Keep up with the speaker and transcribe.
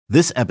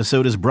This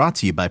episode is brought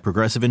to you by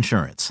Progressive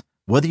Insurance.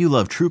 Whether you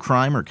love true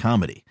crime or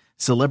comedy,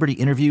 celebrity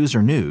interviews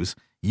or news,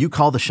 you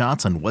call the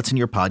shots on what's in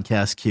your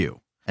podcast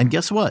queue. And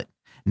guess what?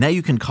 Now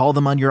you can call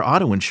them on your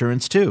auto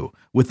insurance too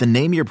with the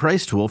Name Your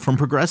Price tool from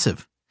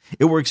Progressive.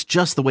 It works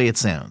just the way it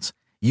sounds.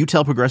 You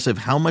tell Progressive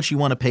how much you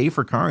want to pay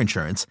for car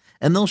insurance,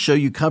 and they'll show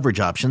you coverage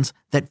options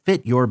that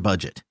fit your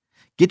budget.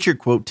 Get your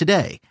quote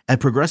today at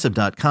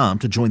Progressive.com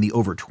to join the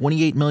over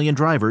 28 million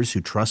drivers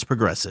who trust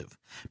Progressive.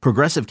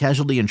 Progressive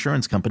Casualty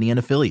Insurance Company and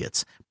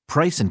Affiliates.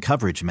 Price and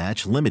coverage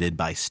match limited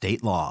by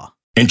state law.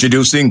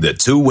 Introducing the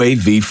two-way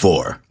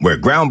V4, where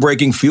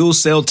groundbreaking fuel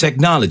cell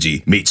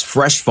technology meets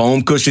fresh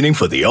foam cushioning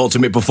for the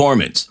ultimate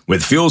performance.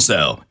 With fuel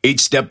cell, each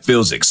step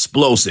feels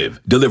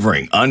explosive,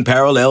 delivering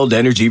unparalleled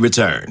energy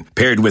return.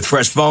 Paired with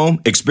fresh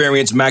foam,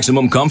 experience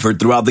maximum comfort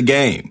throughout the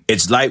game.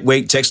 Its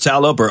lightweight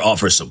textile upper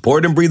offers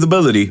support and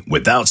breathability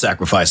without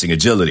sacrificing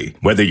agility.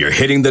 Whether you're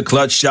hitting the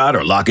clutch shot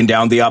or locking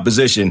down the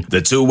opposition,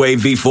 the two-way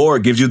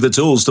V4 gives you the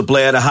tools to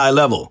play at a high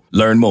level.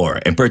 Learn more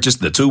and purchase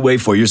the two-way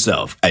for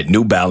yourself at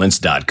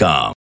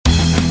newbalance.com.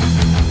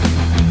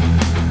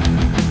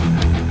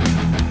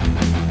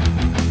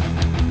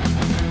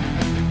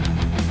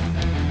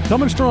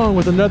 Coming strong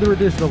with another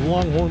edition of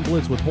Longhorn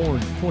Blitz with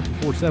Horns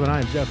 24/7. I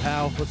am Jeff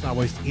Howe. Let's not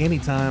waste any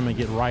time and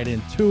get right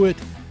into it.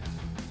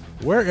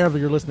 Wherever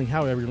you're listening,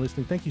 however you're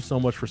listening, thank you so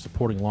much for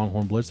supporting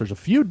Longhorn Blitz. There's a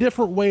few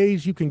different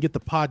ways you can get the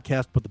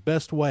podcast, but the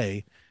best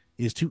way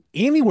is to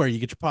anywhere you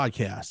get your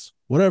podcasts.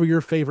 Whatever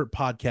your favorite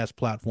podcast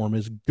platform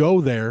is,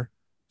 go there.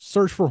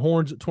 Search for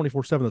Horns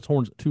 24/7. That's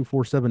Horns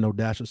 247, no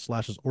dashes,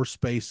 slashes, or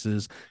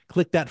spaces.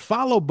 Click that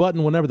follow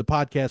button whenever the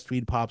podcast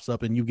feed pops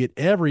up, and you get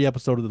every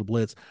episode of the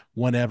Blitz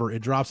whenever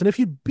it drops. And if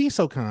you'd be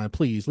so kind,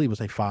 please leave us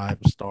a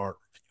 5-star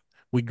review.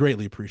 We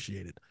greatly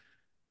appreciate it.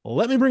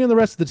 Let me bring in the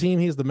rest of the team.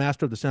 He is the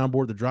master of the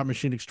soundboard, the drop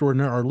machine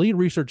extraordinaire, our lead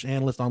research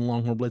analyst on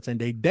Longhorn Blitz, and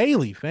a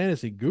daily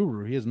fantasy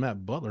guru. He is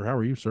Matt Butler. How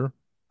are you, sir?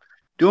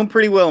 Doing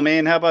pretty well,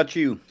 man. How about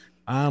you?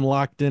 I'm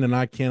locked in, and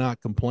I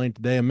cannot complain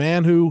today. A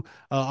man who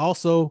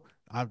also...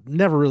 I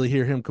never really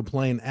hear him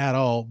complain at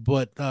all,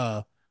 but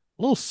a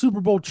little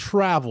Super Bowl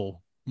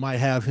travel might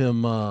have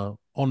him on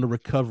the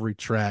recovery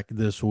track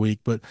this week.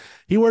 But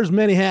he wears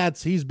many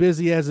hats. He's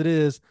busy as it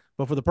is.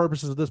 But for the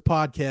purposes of this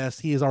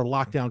podcast, he is our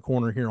lockdown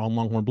corner here on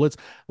Longhorn Blitz.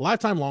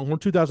 Lifetime Longhorn,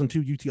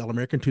 2002 UT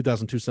All-American,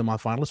 2002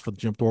 semifinalist for the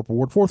Jim Thorpe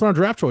Award, 4th-round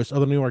draft choice of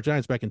the New York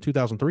Giants back in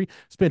 2003.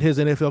 Spent his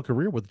NFL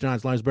career with the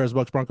Giants, Lions, Bears,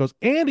 Bucks, Broncos,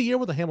 and a year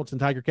with the Hamilton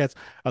Tiger Cats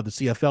of the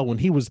CFL. When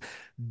he was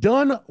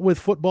done with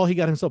football, he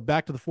got himself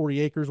back to the 40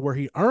 acres where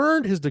he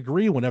earned his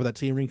degree. Whenever that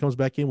team ring comes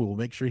back in, we will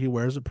make sure he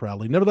wears it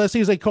proudly. Nevertheless, he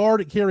is a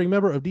card-carrying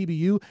member of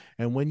DBU,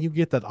 and when you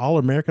get that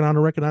All-American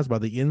honor recognized by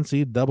the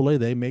NCAA,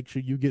 they make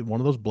sure you get one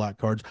of those black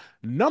cards.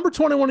 Number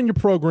 21 in your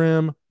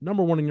program,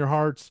 number 1 in your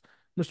hearts,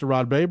 Mr.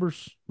 Rod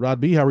Babers. Rod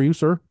B, how are you,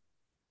 sir?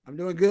 I'm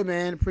doing good,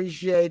 man.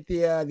 Appreciate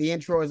the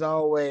intro as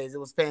always. It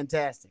was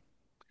fantastic.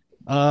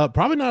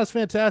 Probably not as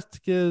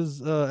fantastic as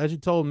you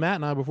told Matt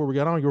and I before we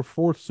got on, your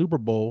 4th Super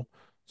Bowl.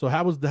 So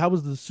how was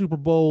the Super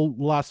Bowl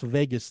Las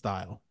Vegas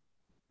style?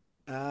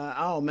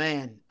 Oh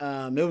man,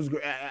 it was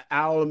great.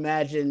 I'll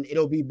imagine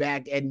it'll be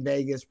back in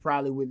Vegas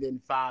probably within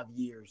 5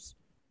 years.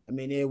 I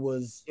mean, it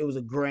was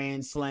a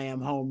grand slam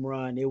home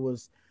run.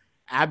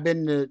 I've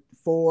been to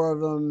 4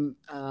 of them.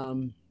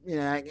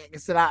 Like I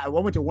said, I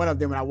went to one of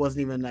them and I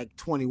wasn't even like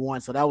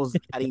 21. So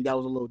I think that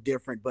was a little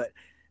different, but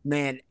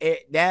man,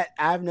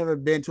 I've never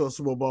been to a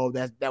Super Bowl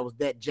that was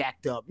that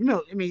jacked up.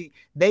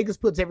 Vegas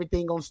puts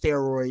everything on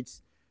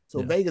steroids.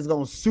 So yeah. Vegas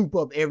going to soup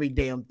up every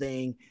damn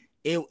thing.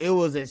 It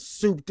was as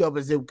souped up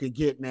as it could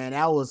get, man.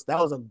 That was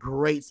a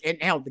great, and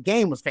hell, the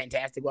game was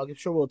fantastic. Well, I'm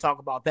sure we'll talk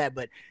about that,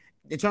 but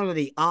in terms of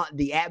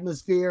the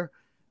atmosphere,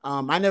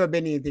 I never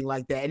been to anything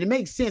like that. And it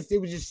makes sense. There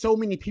was just so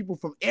many people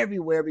from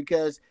everywhere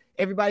because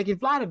everybody can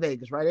fly to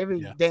Vegas, right?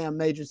 Every damn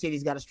major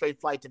city's got a straight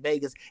flight to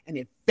Vegas, and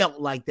it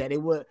felt like that.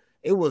 It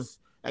was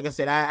like I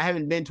said, I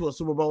haven't been to a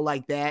Super Bowl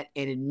like that,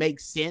 and it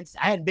makes sense.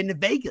 I hadn't been to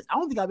Vegas. I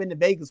don't think I've been to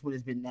Vegas when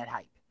it's been that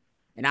hype.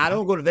 And I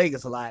don't go to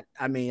Vegas a lot.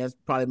 I mean, that's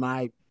probably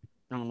my,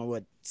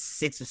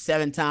 6th or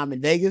 7th time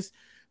in Vegas.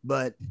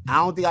 But I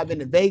don't think I've been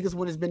to Vegas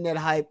when it's been that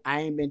hype.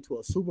 I ain't been to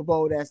a Super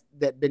Bowl that's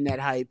been that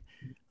hype.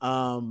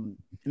 I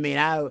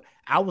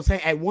was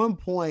saying at one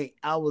point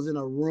I was in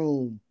a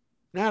room,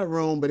 not a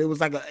room, but it was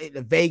like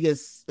a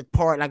Vegas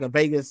part, like a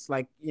Vegas,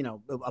 like,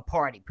 a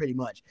party pretty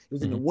much. It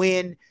was in the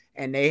Wynn,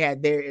 and they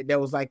had there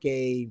was like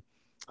a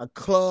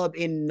club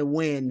in the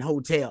Wynn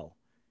hotel,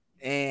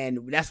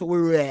 and that's what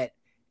we were at.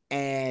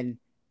 And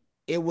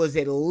it was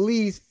at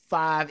least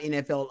 5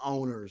 NFL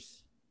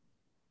owners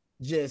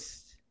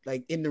just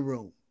like in the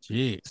room.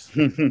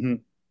 Jeez.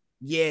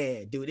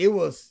 Yeah, dude, that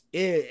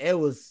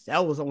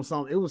was on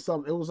something. It was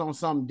on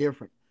something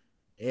different.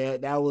 Yeah,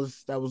 that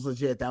was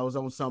legit. That was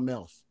on something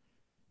else.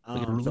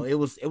 So it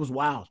was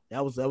wild.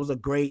 That was a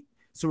great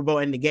Super Bowl,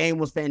 and the game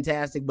was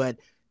fantastic. But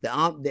the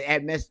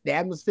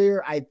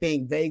atmosphere, I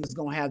think Vegas is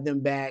gonna have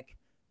them back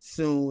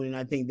soon, and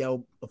I think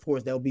they'll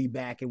be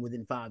back and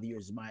within 5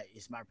 years.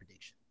 Is my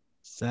prediction.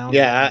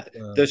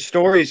 The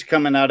stories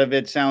coming out of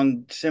it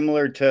sound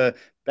similar to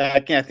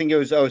Back in, I think it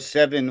was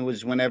 '07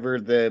 was whenever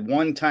the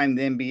one time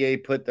the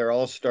NBA put their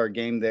All-Star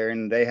game there,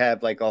 and they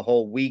have like a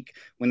whole week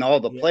when all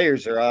the Yeah.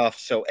 players are off,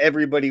 so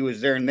everybody was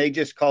there, and they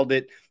just called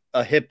it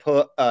a hip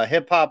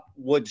hop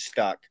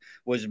Woodstock.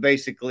 Was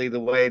basically the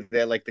way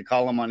that like the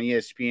column on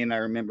ESPN I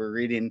remember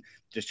reading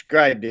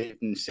described it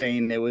and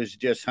saying it was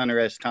just Hunter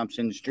S.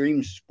 Thompson's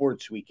dream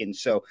sports weekend.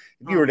 So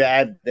if you were to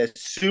add the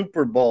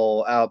Super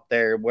Bowl out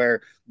there,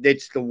 where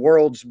it's the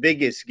world's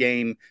biggest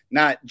game,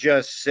 not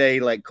just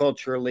say like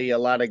culturally, a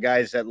lot of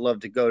guys that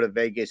love to go to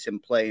Vegas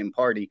and play and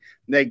party.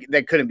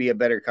 That couldn't be a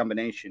better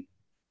combination.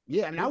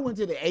 Yeah, I went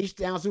to the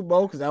H-Town Super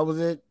Bowl because that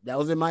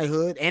was in my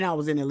hood, and I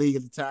was in the league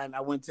at the time.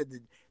 I went to the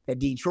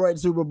Detroit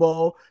Super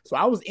Bowl, so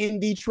I was in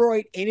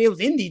Detroit, and it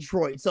was in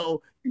Detroit,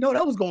 so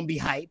that was going to be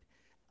hype.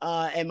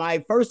 And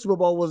my first Super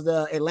Bowl was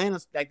the Atlanta,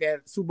 like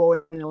that Super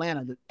Bowl in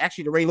Atlanta,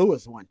 actually the Ray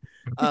Lewis one,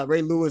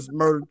 Ray Lewis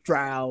murder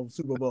trial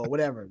Super Bowl,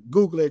 whatever.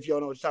 Google it if you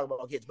don't know what you're talking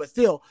about, kids. But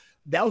still,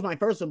 that was my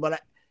first one.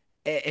 But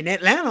and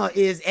Atlanta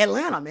is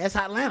Atlanta, man. That's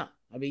Atlanta.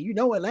 I mean,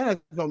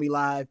 Atlanta's gonna be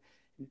live,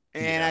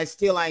 and I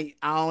still I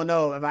don't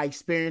know if I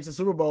experienced a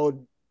Super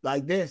Bowl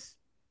like this.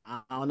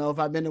 I don't know if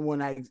I've been to one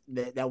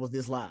that was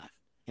this live.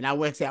 And I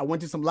went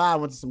to some live,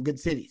 went to some good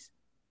cities.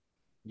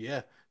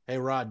 Yeah. Hey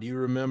Rod, do you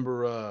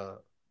remember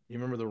you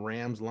remember the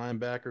Rams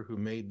linebacker who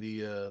made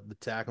the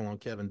tackle on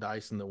Kevin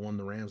Dyson that won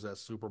the Rams that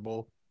Super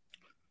Bowl?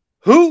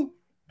 Who?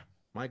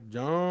 Mike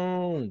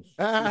Jones.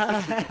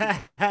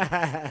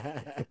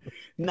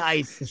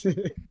 Nice.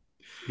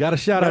 Got to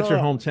shout out your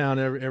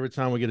hometown every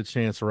time we get a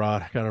chance,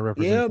 Rod. Got to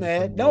represent. Yeah,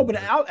 man. No, but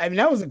I mean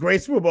that was a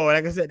great Super Bowl.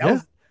 Like I said,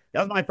 that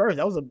was my first.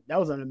 That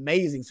was an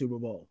amazing Super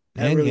Bowl.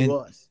 That really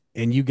was.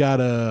 And you got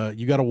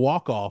a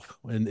walk off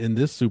in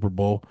this Super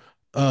Bowl.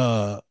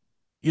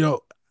 We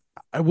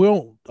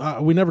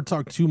never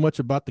talk too much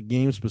about the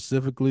game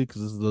specifically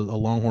because this is a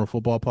Longhorn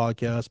football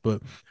podcast,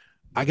 but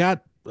I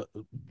got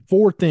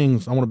 4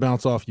 things I want to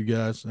bounce off you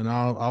guys, and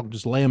I'll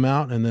just lay them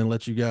out and then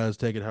let you guys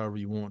take it however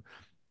you want.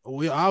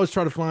 I always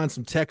try to find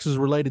some Texas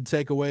related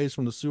takeaways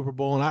from the Super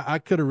Bowl, and I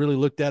could have really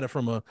looked at it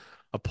from a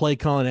play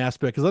calling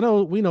aspect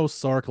because we know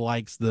Sark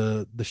likes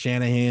the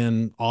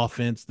Shanahan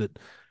offense that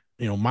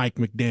Mike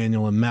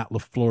McDaniel and Matt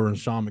LaFleur and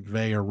Sean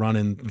McVay are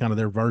running kind of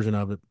their version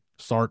of it.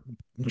 Sark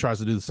tries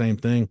to do the same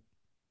thing,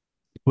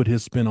 put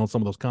his spin on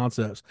some of those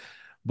concepts.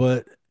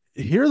 But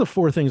here are the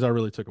 4 things I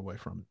really took away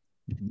from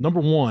it. Number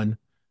 1,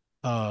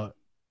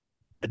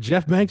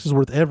 Jeff Banks is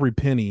worth every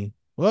penny.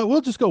 Well,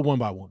 we'll just go one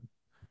by one.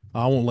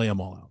 I won't lay them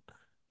all out.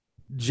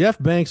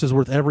 Jeff Banks is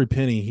worth every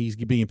penny he's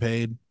being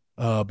paid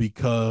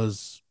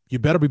because you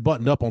better be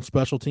buttoned up on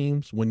special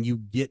teams when you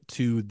get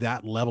to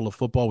that level of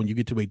football, when you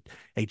get to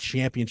a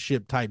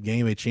championship type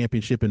game, a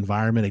championship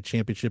environment, a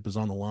championship is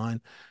on the line.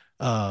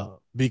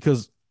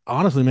 Because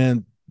honestly,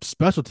 man,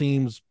 special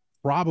teams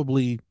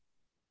probably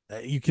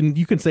you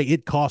can say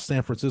it cost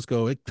San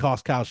Francisco, it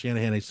cost Kyle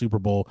Shanahan a Super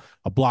Bowl,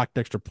 a blocked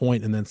extra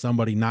point, and then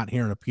somebody not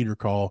hearing a Peter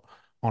call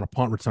on a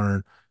punt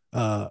return.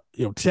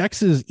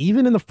 Texas,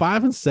 even in the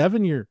 5 and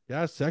 7 year,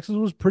 guys, Texas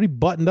was pretty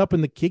buttoned up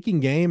in the kicking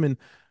game, and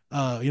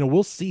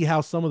we'll see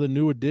how some of the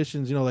new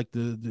additions, like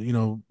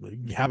the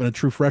having a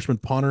true freshman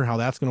punter, how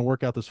that's going to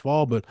work out this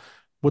fall. But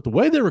with the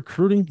way they're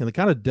recruiting and the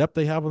kind of depth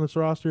they have on this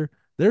roster,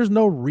 there's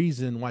no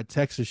reason why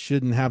Texas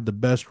shouldn't have the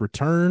best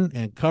return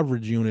and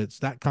coverage units,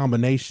 that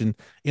combination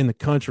in the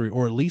country,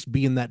 or at least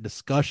be in that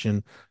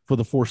discussion for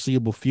the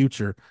foreseeable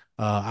future.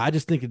 I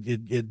just think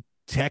it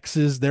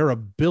Texas, their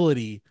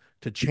ability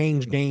to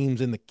change games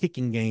in the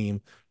kicking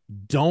game,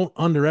 don't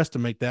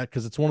underestimate that,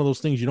 because it's one of those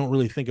things you don't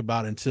really think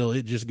about until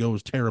it just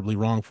goes terribly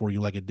wrong for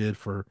you, like it did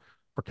for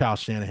Kyle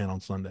Shanahan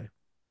on Sunday.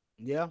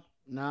 Yeah,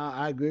 no,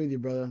 I agree with you,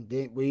 brother.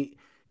 We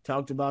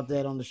talked about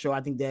that on the show.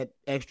 I think that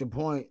extra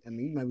point, I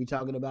mean, you might be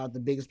talking about the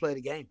biggest play of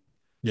the game.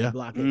 Yeah.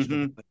 Block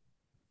extra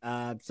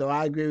point. So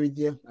I agree with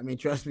you. I mean,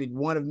 trust me,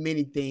 one of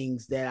many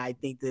things that I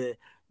think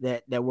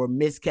that were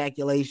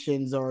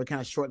miscalculations or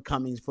kind of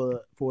shortcomings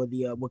for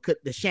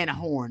the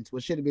Shanahan-Horns,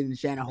 what should have been the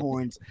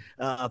Shanahan-Horns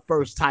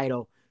first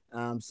title.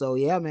 So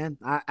yeah, man,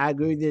 I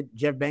agree that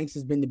Jeff Banks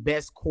has been the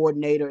best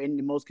coordinator in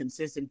the most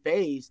consistent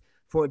phase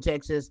for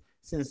Texas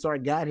since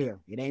Sark got here.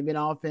 It ain't been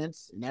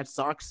offense, and that's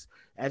Sark's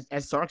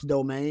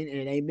domain, and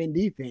it ain't been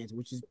defense,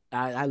 which is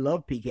I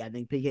love PK. I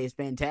think PK is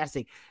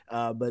fantastic.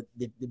 But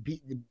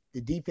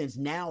the defense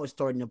now is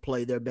starting to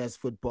play their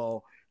best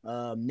football.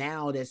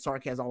 Now that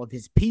Sark has all of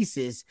his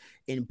pieces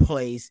in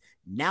place,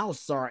 now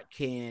Sark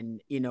can,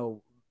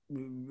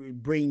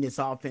 bring this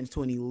offense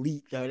to an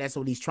elite. That's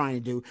what he's trying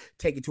to do,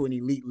 take it to an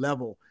elite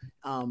level.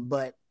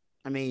 But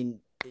I mean,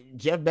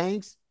 Jeff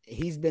Banks,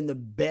 he's been the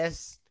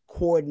best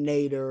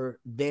coordinator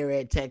there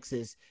at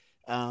Texas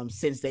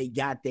since they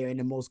got there, and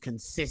the most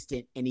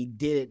consistent. And he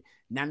did it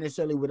not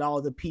necessarily with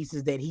all the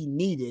pieces that he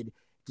needed,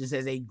 just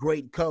as a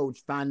great coach,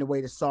 find a way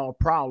to solve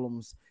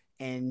problems,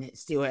 and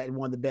still had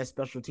one of the best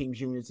special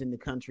teams units in the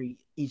country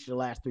each of the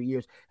last 3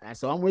 years.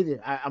 So I'm with you.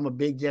 I'm a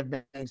big Jeff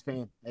Banks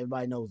fan.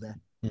 Everybody knows that.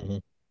 Mm-hmm.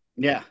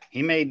 Yeah,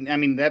 he made. I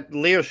mean, that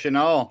Leo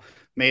Chenal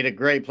made a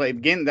great play.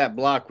 Getting that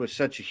block was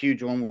such a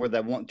huge one where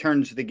that one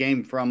turns the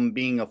game from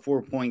being a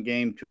 4-point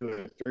game to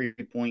a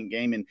 3-point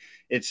game. And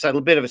it's a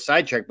little bit of a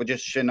sidetrack, but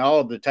just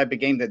Chanel, the type of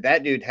game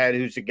that dude had,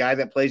 who's a guy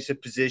that plays a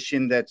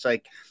position that's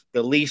like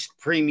the least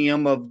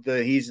premium of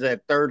he's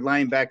that third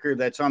linebacker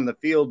that's on the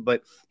field,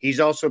 but he's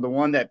also the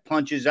one that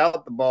punches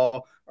out the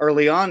ball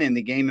early on in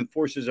the game and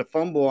forces a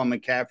fumble on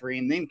McCaffrey,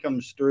 and then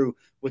comes through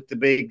with the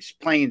big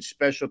playing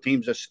special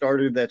teams, a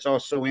starter that's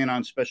also in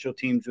on special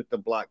teams with the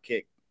block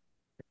kick.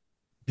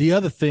 The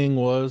other thing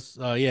was,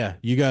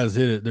 you guys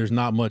hit it. There's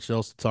not much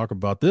else to talk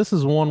about. This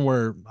is one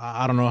where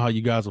I don't know how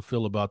you guys will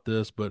feel about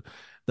this, but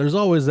there's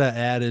always that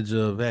adage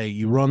of, hey,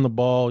 you run the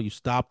ball, you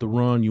stop the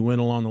run, you win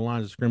along the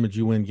lines of scrimmage,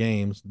 you win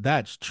games.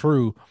 That's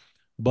true.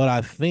 But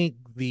I think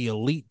the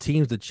elite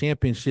teams, the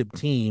championship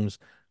teams,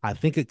 I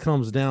think it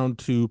comes down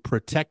to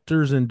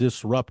protectors and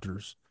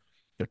disruptors.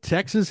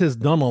 Texas has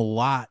done a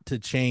lot to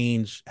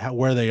change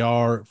where they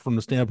are from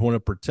the standpoint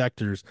of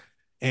protectors.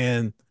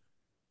 And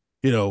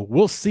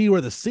we'll see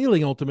where the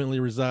ceiling ultimately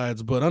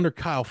resides, but under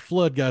Kyle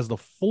Flood, guys, the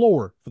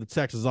floor for the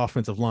Texas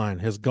offensive line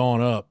has gone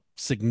up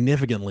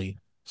significantly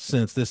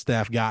since this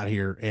staff got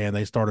here and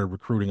they started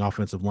recruiting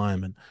offensive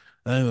linemen.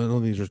 I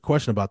don't think there's a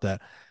question about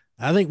that.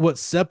 I think what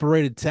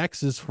separated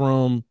Texas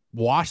from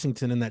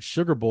Washington in that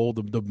Sugar Bowl,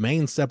 the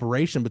main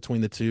separation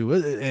between the two,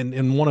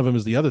 and one of them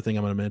is the other thing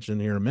I'm going to mention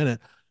here in a minute.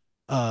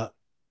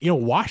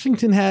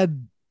 Washington's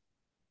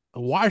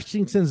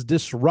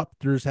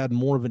disruptors had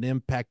more of an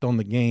impact on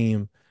the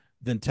game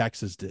than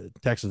Texas did.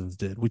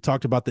 We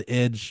talked about the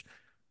edge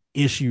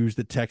issues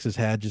that Texas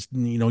had. Just,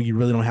 you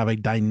really don't have a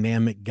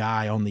dynamic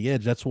guy on the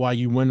edge. That's why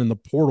you went in the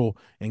portal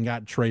and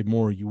got Trey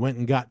Moore. You went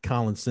and got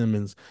Colin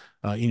Simmons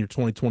in your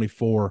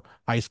 2024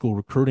 high school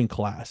recruiting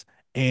class.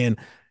 And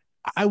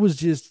I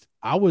was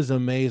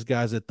amazed,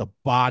 guys, at the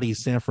body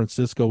San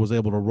Francisco was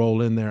able to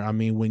roll in there. I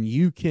mean, when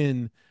you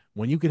can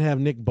have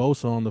Nick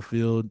Bosa on the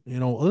field,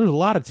 there's a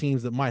lot of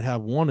teams that might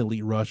have one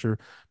elite rusher,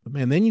 but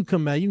man, then you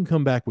can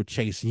come back with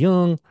Chase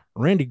Young.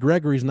 Randy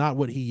Gregory's not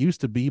what he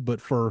used to be, but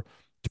for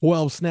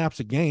 12 snaps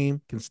a game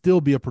can still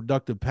be a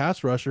productive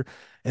pass rusher.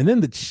 And then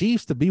the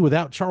Chiefs to be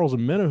without Charles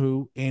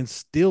Omenihu and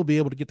still be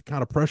able to get the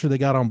kind of pressure they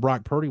got on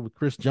Brock Purdy with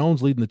Chris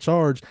Jones leading the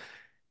charge.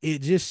 It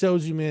just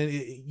shows you, man,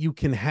 you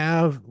can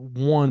have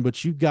one,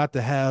 but you've got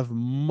to have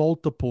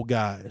multiple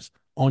guys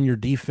on your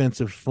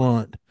defensive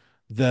front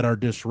that are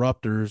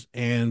disruptors,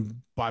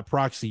 and by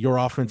proxy, your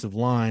offensive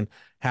line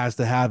has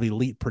to have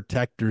elite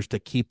protectors to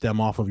keep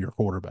them off of your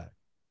quarterback.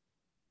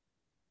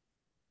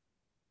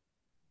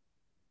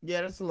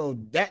 Yeah, that's a little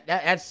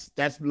that's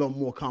a little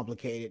more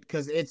complicated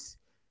because it's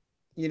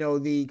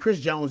the Chris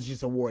Jones is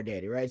just a war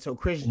daddy, right? So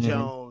Chris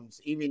Jones,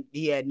 even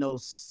he had no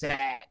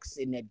sacks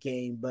in that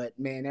game, but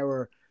man, there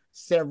were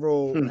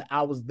several.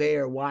 I was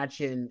there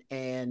watching,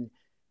 and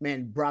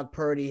man, Brock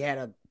Purdy had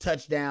a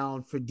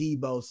touchdown for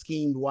Debo,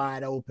 schemed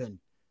wide open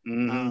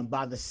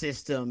by the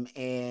system,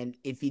 and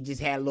if he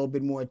just had a little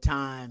bit more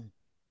time,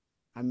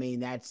 I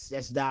mean,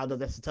 that's dialed up.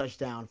 That's a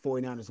touchdown.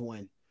 49ers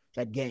win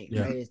that game,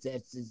 right?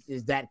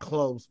 It's that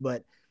close.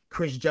 But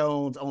Chris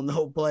Jones on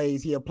no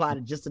plays, he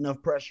applied just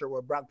enough pressure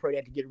where Brock Purdy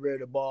had to get rid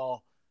of the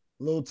ball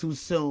a little too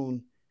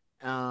soon,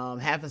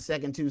 half a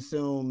second too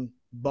soon.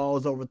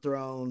 Ball's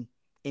overthrown,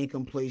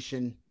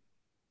 incompletion,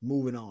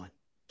 moving on,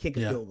 kick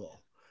a field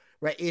goal,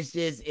 right? It's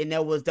just, and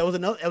that was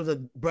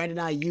a Brandon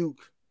Ayuk.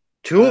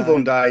 Two of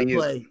them died.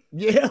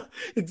 Yeah,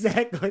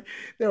 exactly.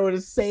 They were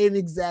the same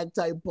exact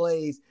type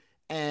plays.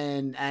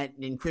 And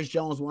Chris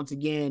Jones once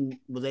again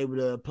was able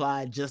to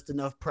apply just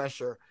enough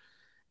pressure.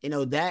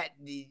 Having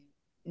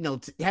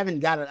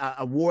got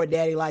a war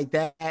daddy like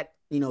that,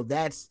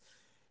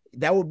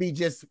 that would be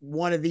just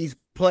one of these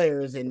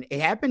players. And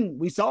it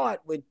happened. We saw it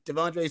with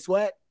Devondre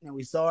Sweat, and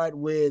we saw it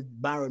with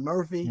Byron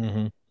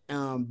Murphy.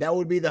 That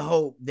would be the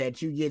hope,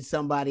 that you get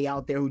somebody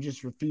out there who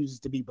just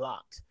refuses to be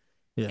blocked.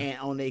 And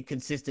on a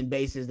consistent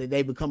basis, that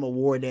they become a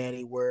war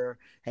daddy where,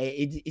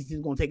 hey, it's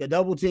going to take a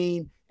double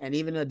team, and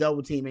even a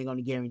double team ain't going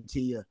to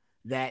guarantee you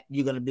that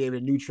you're going to be able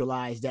to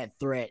neutralize that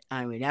threat.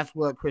 I mean, that's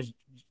what Chris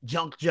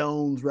Junk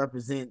Jones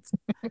represents.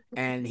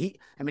 And he's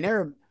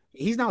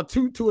now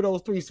two of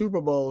those three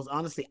Super Bowls.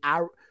 Honestly,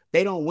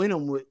 they don't win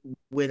them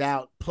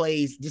without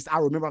plays. Just I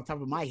remember off the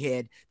top of my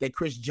head that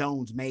Chris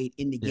Jones made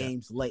in the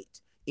games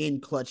late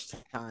in clutch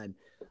time.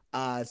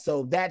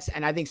 So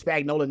and I think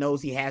Spagnuolo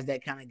knows he has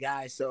that kind of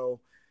guy. So,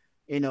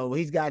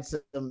 he's got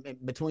some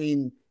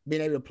between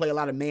being able to play a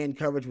lot of man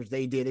coverage, which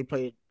they did. They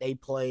probably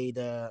played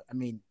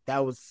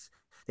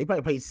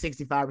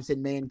 65%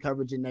 man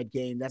coverage in that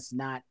game. That's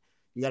not,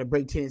 you got to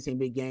break tendency in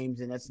big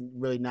games, and that's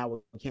really not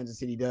what Kansas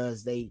City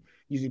does. They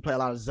usually play a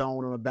lot of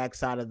zone on the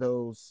backside of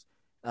those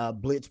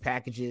blitz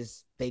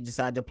packages. They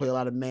decided to play a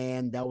lot of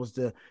man. That was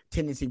the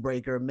tendency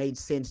breaker. It made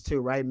sense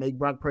too, right? Make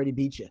Brock Purdy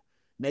beat you.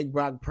 Make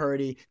Brock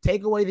Purdy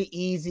take away the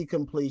easy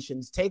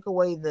completions, take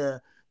away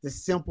the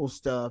simple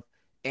stuff,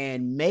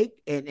 and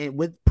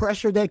with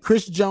pressure that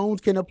Chris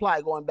Jones can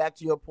apply. Going back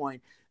to your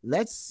point,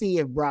 let's see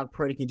if Brock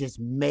Purdy can just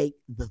make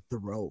the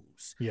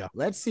throws. Yeah.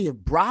 Let's see if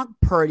Brock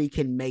Purdy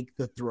can make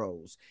the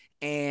throws.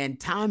 And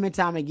time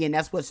again,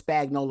 that's what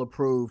Spagnuolo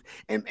proved.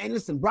 And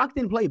listen, Brock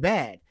didn't play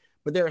bad,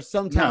 but there are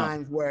some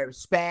times where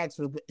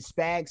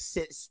Spags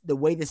sits the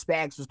way the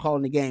Spags was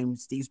calling the game.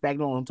 Steve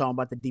Spagnuolo, I'm talking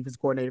about the defense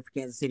coordinator for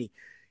Kansas City.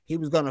 He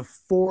was going to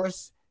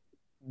force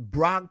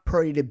Brock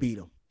Purdy to beat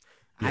him.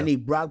 Yeah. I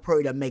need Brock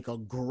Purdy to make a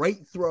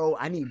great throw.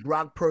 I need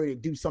Brock Purdy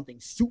to do something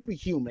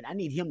superhuman. I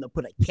need him to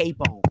put a cape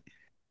on.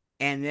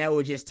 And there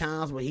were just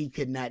times where he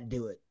could not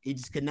do it. He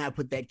just could not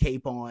put that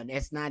cape on.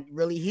 That's not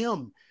really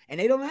him. And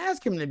they don't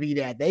ask him to be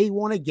that. They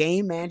want a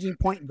game managing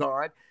point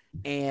guard.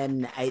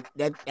 And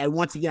that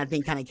once again, I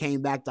think kind of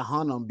came back to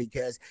haunt him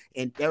because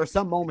there were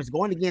some moments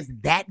going against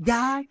that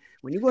guy,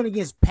 when you're going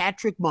against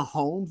Patrick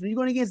Mahomes, when you're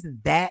going against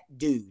that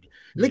dude.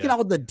 Look at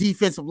all the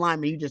defensive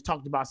linemen you just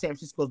talked about. San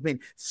Francisco's been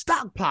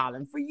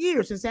stockpiling for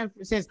years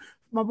since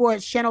my boy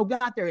Shano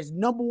got there. His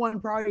number one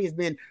priority has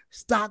been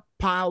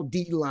stockpile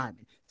D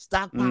linemen.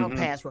 Stockpile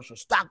pass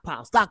rushers,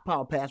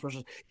 stockpile pass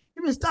rushers.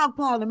 You've been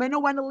stockpiling, man.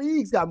 Nobody in the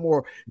league's got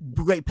more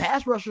great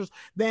pass rushers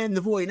than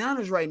the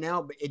 49ers right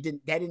now, but that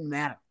didn't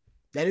matter.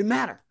 That didn't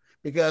matter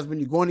because when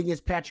you're going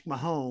against Patrick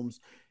Mahomes,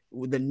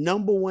 the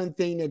number one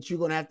thing that you're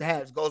going to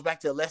have goes back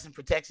to a lesson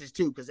for Texas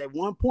too, because at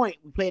one point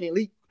we played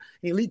an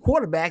elite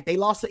quarterback. They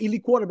lost to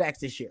elite quarterbacks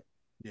this year.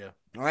 Yeah.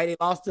 All right. They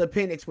lost to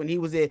Penix when he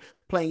was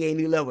playing at an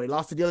elite level. They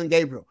lost to Dylan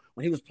Gabriel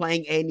when he was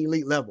playing at an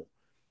elite level.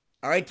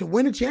 All right, to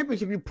win a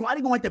championship, you're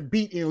probably going to have to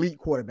beat an elite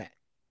quarterback.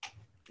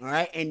 All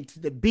right, and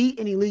to beat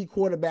an elite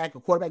quarterback, a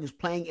quarterback who's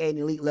playing at an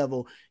elite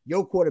level,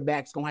 your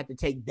quarterback's going to have to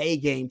take their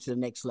game to the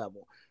next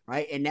level,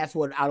 right? And that's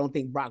what I don't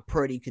think Brock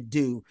Purdy could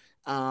do.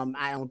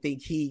 I don't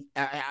think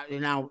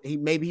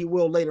maybe he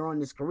will later on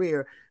in his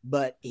career,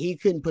 but he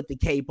couldn't put the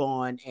cape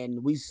on,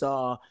 and we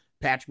saw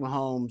Patrick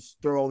Mahomes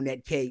throw on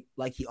that cape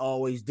like he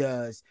always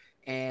does.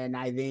 And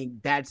I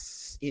think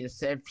that's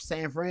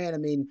San Fran. I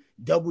mean,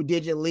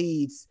 double-digit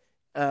leads.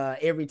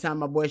 Every time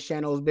my boy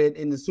Shano's been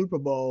in the Super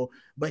Bowl,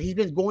 but he's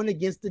been going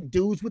against the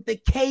dudes with the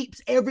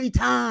capes every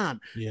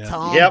time. Yeah.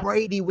 Tom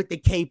Brady with the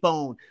cape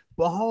on.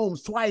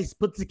 Mahomes twice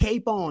puts the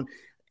cape on.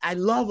 I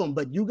love him,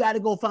 but you got to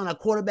go find a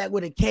quarterback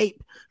with a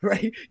cape,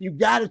 right? You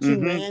got to,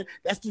 man.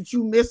 That's what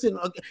you missing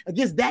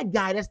against that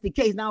guy. That's the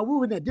case. Now, if we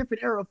were in a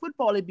different era of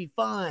football, it'd be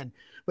fine.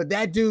 But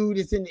that dude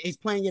he's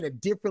playing at a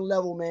different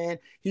level, man.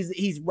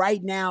 He's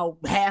right now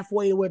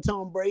halfway to where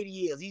Tom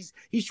Brady is.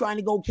 He's trying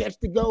to go catch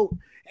the GOAT,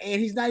 and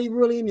he's not even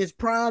really in his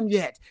prime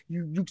yet.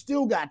 You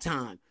still got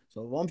time.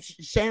 So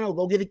Shano,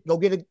 go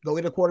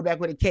get a quarterback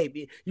with a cape.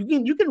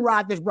 You can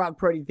ride this Brock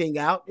Purdy thing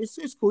out.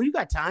 It's cool. You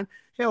got time.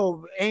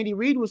 Hell, Andy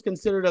Reid was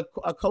considered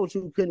a coach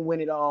who couldn't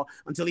win it all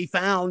until he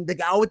found the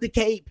guy with the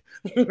cape,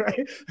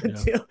 right?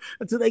 Yeah.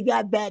 Until they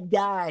got that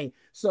guy.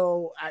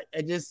 So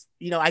I just,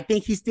 I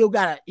think he's still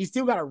got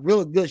a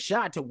real good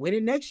shot to win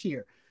it next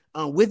year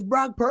with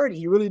Brock Purdy.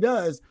 He really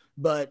does.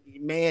 But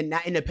man,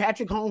 not in the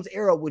Patrick Mahomes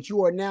era, which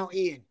you are now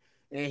in,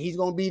 and he's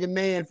gonna be the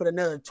man for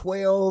another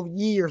 12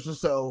 years or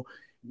so.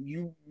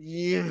 You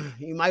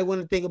might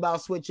want to think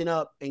about switching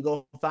up and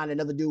go find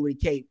another dude with a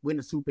cape, win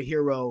a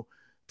superhero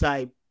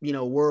type,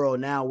 world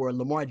now where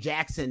Lamar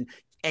Jackson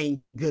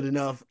ain't good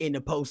enough in the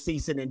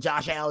postseason and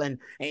Josh Allen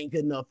ain't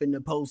good enough in the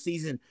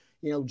postseason.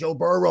 Joe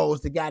Burrow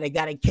is the guy that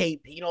got a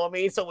cape. You know what I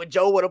mean? So when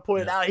Joe would have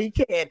put it out, he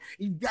can't.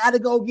 You got to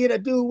go get a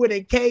dude with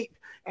a cape.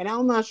 And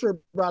I'm not sure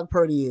Brock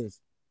Purdy is.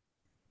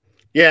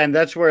 Yeah, and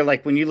that's where,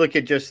 when you look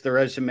at just the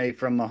resume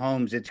from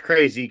Mahomes, it's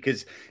crazy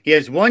because he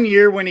has 1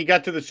 year when he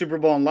got to the Super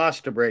Bowl and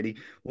lost to Brady,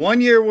 1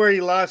 year where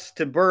he lost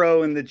to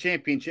Burrow in the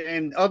championship,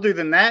 and other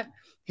than that,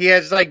 he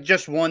has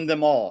just won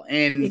them all.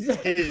 And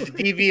his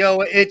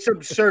DVO, it's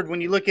absurd when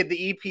you look at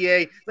the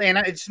EPA, and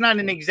it's not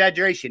an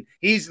exaggeration.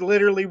 He's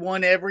literally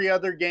won every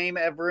other game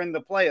ever in the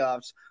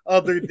playoffs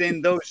other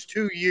than those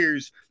 2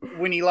 years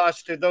when he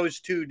lost to those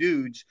two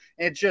dudes.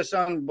 It's just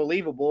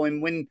unbelievable. And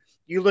when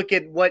you look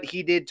at what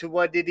he did to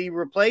what did he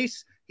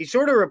replace? He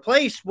sort of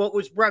replaced what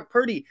was Brock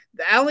Purdy.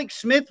 Alex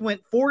Smith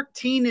went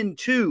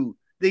 14-2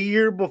 the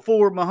year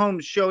before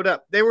Mahomes showed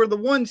up. They were the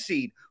 1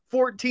 seed,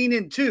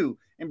 14-2.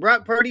 And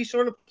Brock Purdy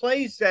sort of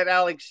plays that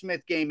Alex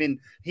Smith game. And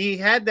he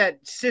had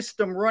that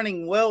system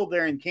running well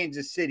there in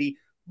Kansas City,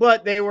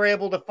 but they were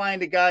able to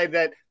find a guy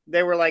that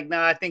they were like,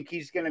 nah, I think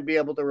he's going to be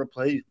able to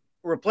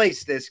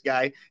replace this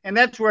guy. And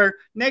that's where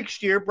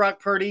next year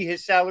Brock Purdy,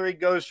 his salary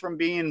goes from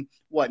being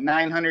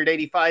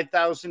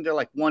 $985,000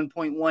 to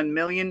 1.1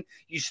 million.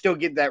 You still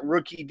get that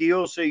rookie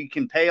deal so you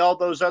can pay all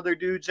those other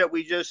dudes that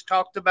we just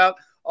talked about,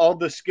 all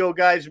the skill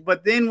guys.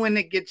 But then when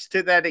it gets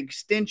to that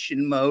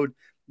extension mode,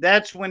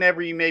 that's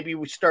whenever you maybe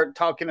we start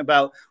talking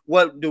about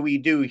what do we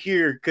do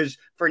here? Because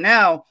for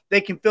now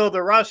they can fill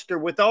the roster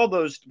with all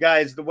those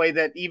guys the way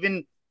that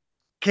even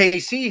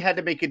KC had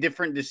to make a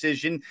different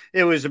decision.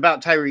 It was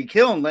about Tyreek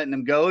Hill and letting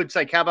him go. It's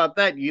how about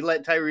that? You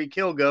let Tyreek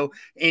Hill go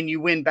and you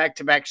win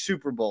back-to-back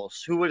Super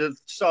Bowls. Who would have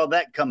saw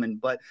that coming?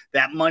 But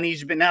that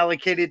money's been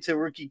allocated to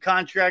rookie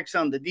contracts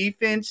on the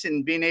defense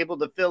and being able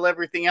to fill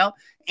everything out.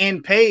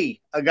 and pay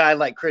a guy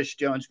like Chris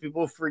Jones.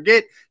 People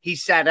forget he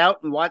sat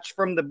out and watched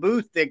from the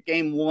booth that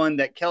game one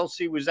that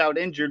Kelsey was out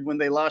injured when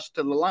they lost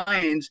to the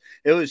Lions.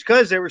 It was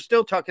because they were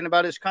still talking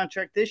about his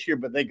contract this year,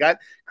 but they got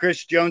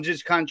Chris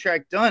Jones's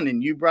contract done.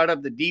 And you brought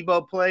up the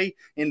Debo play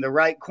in the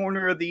right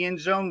corner of the end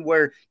zone,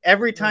 where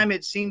every time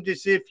it seemed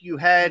as if you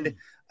had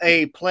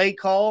a play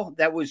call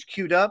that was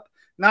queued up,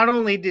 not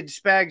only did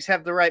Spags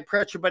have the right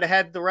pressure, but it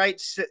had the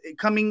right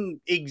coming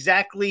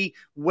exactly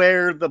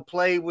where the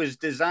play was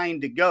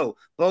designed to go.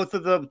 Both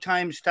of the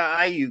times to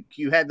Ayuk,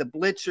 you had the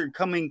blitzer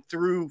coming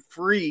through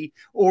free,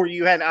 or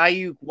you had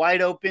Ayuk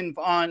wide open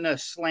on a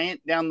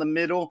slant down the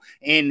middle,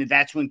 and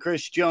that's when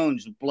Chris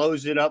Jones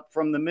blows it up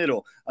from the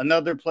middle.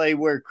 Another play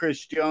where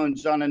Chris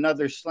Jones on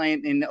another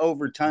slant in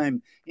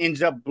overtime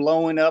ends up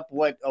blowing up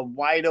what a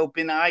wide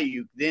open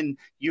Ayuk. Then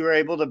you were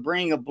able to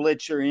bring a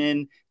blitzer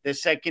in the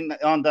second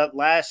on that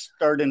last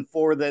 3rd and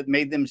 4 that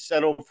made them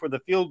settle for the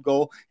field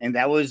goal, and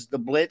that was the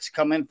blitz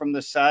coming from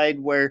the side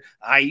where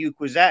Ayuk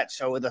was at.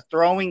 So the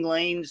throwing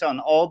lanes on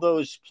all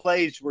those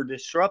plays were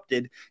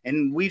disrupted,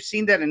 and we've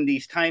seen that in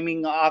these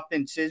timing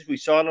offenses. We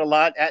saw it a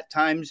lot at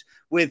times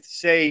with,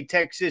 say,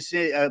 Texas.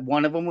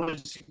 One of them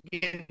was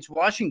against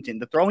Washington,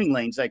 the throwing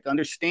lanes, like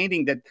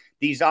understanding that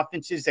these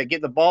offenses that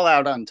get the ball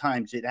out on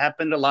times. It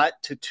happened a lot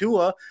to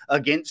Tua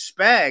against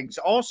Spags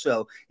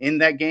also in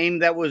that game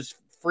that was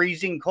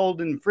freezing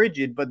cold and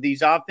frigid, but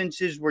these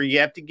offenses where you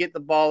have to get the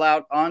ball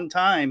out on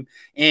time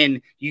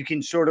and you can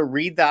sort of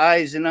read the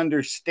eyes and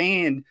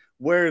understand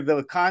where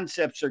the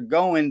concepts are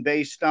going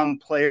based on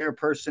player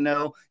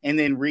personnel and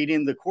then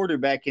reading the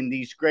quarterback. And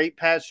these great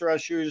pass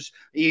rushers,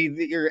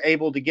 either you're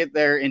able to get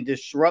there and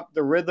disrupt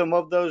the rhythm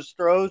of those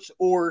throws,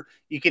 or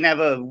you can have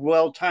a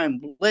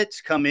well-timed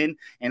blitz come in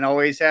and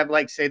always have,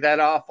 like, say,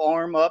 that off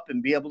arm up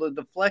and be able to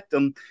deflect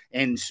them.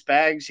 And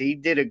Spags, he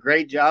did a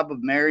great job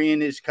of marrying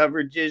his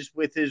coverages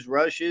with his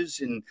rushes.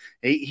 And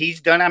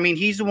he's done, I mean,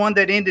 he's the one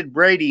that ended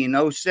Brady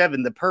in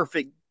 07, the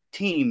perfect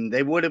team.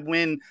 They would have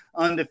won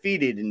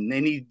undefeated, and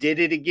then he did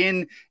it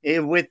again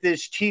with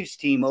this Chiefs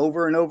team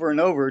over and over and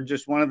over.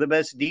 Just one of the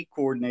best D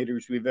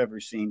coordinators we've ever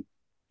seen.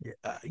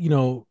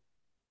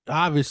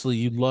 Obviously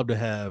you'd love to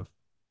have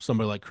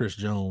somebody like Chris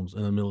Jones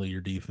in the middle of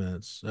your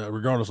defense,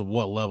 regardless of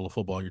what level of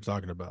football you're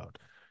talking about.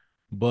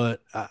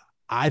 But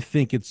I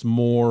think it's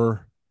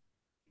more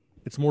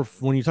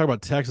when you talk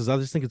about Texas, I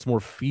just think it's more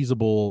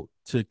feasible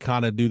to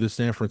kind of do the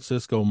San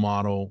Francisco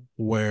model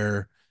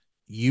where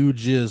you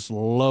just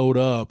load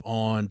up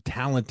on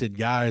talented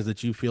guys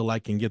that you feel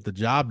like can get the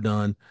job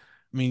done.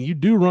 I mean, you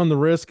do run the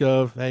risk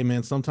of, hey,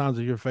 man, sometimes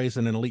if you're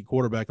facing an elite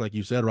quarterback, like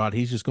you said, Rod,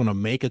 he's just going to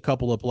make a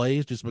couple of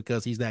plays just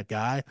because he's that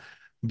guy.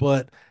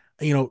 But,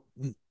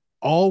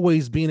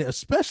 always being,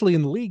 especially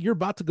in the league you're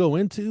about to go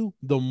into,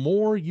 the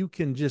more you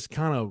can just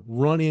kind of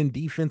run in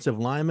defensive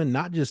linemen,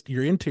 not just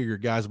your interior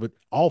guys, but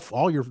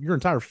all your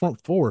entire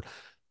front four,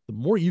 the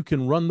more you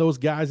can run those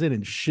guys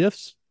in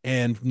shifts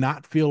and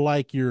not feel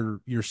like you're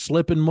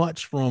slipping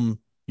much from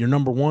your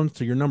number ones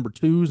to your number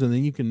twos, and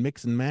then you can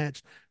mix and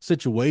match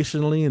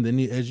situationally, and then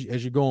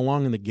as you go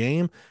along in the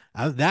game,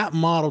 that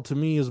model to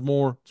me is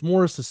more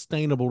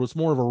sustainable. It's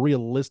more of a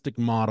realistic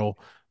model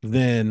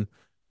than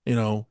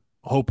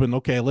hoping,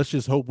 okay, let's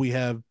just hope we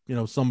have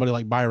somebody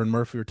like Byron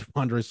Murphy or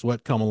T'Vondre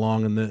Sweat come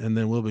along, and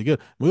then we'll be good.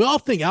 We all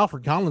think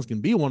Alfred Collins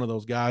can be one of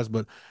those guys,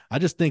 but I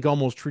just think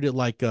almost treat it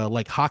like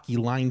hockey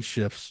line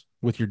shifts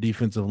with your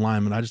defensive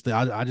lineman. I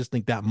just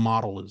think that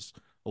model is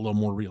a little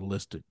more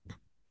realistic.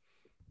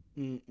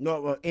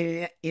 No, well,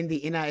 in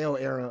the NIL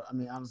era, I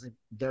mean, honestly,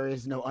 there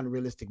is no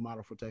unrealistic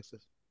model for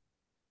Texas.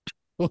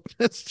 Well,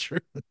 that's true.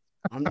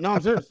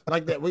 I'm serious.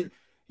 Like that,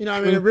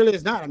 I mean, it really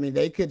is not. I mean,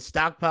 they could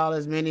stockpile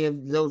as many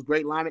of those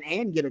great linemen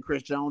and get a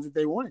Chris Jones if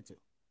they wanted to.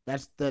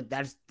 That's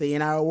the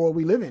NIL world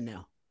we live in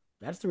now.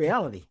 That's the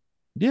reality.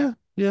 Yeah.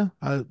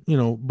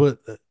 But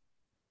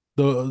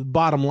the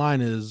bottom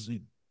line is,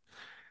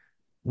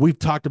 we've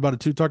talked about it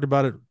too. Talked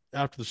about it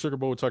after the Sugar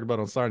Bowl. We talked about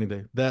it on signing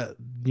day that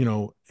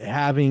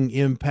having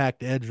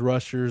impact edge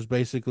rushers,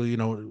 basically,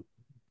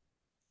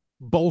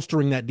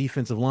 bolstering that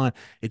defensive line.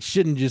 It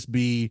shouldn't just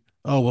be,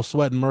 oh, well,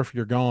 Sweat and Murphy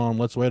are gone,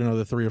 let's wait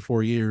another 3 or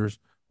 4 years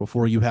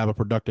before you have a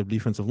productive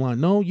defensive line.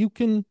 No, you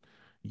can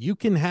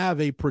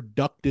have a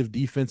productive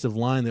defensive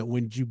line that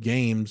wins you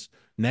games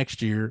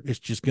next year. It's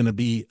just going to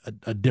be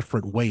a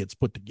different way it's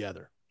put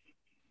together.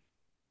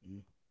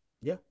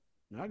 Yeah,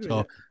 I agree with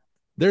that.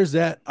 There's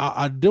that.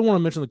 I did want to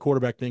mention the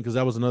quarterback thing because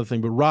that was another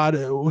thing. But Rod,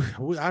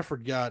 I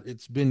forgot.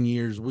 It's been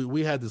years.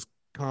 We had this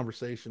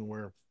conversation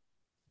where,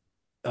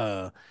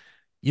 the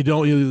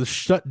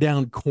shut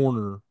down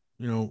corner.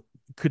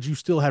 Could you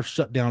still have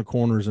shut down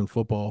corners in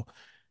football?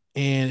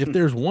 And if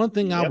there's one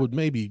thing I would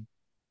maybe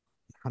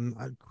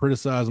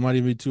criticize, might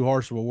even be too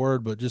harsh of a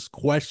word, but just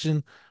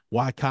question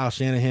why Kyle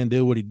Shanahan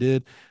did what he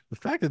did. The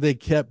fact that they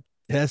kept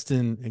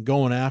testing and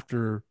going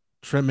after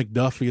Trent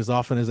McDuffie as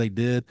often as they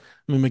did.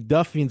 I mean,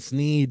 McDuffie and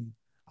Snead,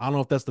 I don't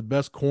know if that's the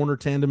best corner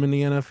tandem in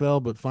the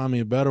NFL, but find me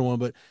a better one.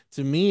 But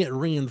to me, it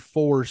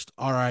reinforced,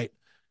 all right,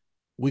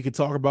 we could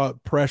talk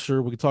about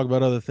pressure. We could talk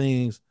about other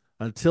things.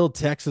 until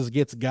Texas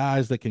gets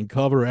guys that can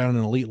cover at an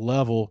elite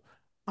level,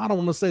 I don't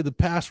want to say the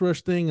pass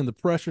rush thing and the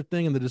pressure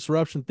thing and the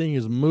disruption thing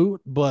is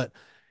moot, but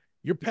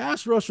your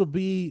pass rush will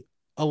be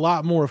a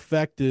lot more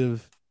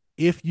effective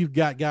if you've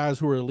got guys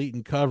who are elite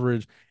in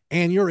coverage,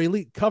 and your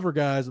elite cover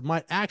guys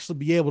might actually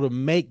be able to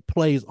make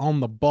plays on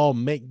the ball,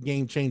 make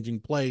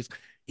game-changing plays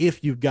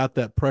if you've got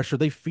that pressure.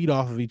 They feed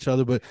off of each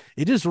other, but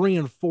it just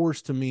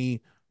reinforced to me,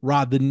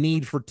 Rod, the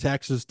need for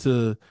Texas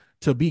to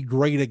be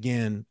great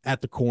again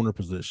at the corner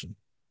position.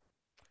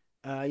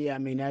 Yeah, I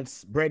mean,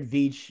 that's Brett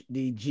Veach,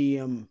 the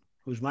GM,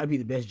 which might be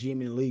the best GM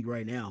in the league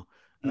right now,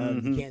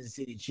 of the Kansas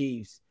City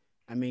Chiefs.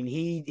 I mean,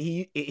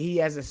 he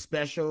has a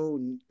special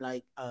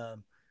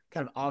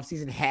kind of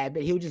offseason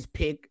habit. He'll just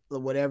pick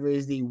whatever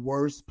is the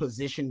worst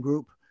position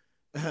group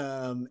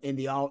in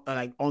the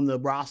on the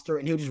roster,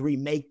 and he'll just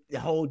remake the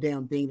whole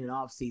damn thing in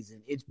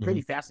offseason. It's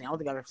pretty fascinating. I don't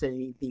think I've ever said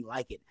anything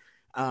like it.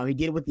 He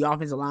did it with the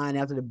offensive line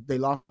after they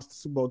lost the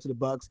Super Bowl to the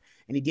Bucs,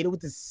 and he did it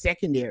with the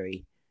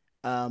secondary.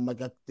 Like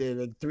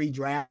 3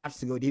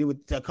 drafts ago, he did it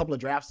with a couple of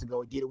drafts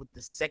ago. He did it with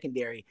the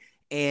secondary,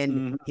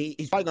 and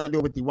he's probably going to do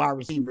it with the wide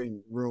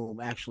receiving room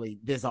actually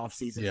this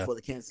offseason for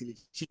the Kansas City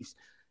Chiefs.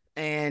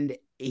 And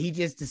he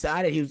just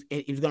decided he was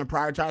going to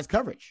prioritize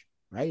coverage,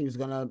 right? He was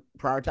going to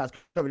prioritize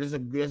coverage.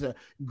 There's a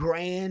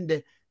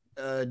grand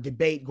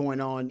debate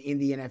going on in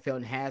the NFL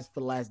and has for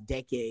the last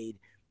decade.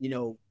 You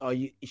know, are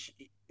you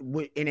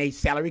in a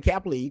salary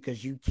cap league,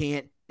 because you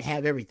can't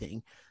have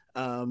everything?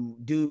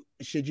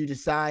 Should you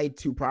decide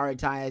to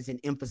prioritize and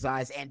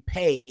emphasize and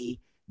pay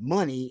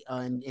money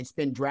and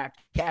spend draft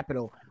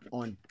capital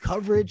on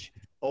coverage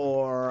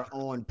or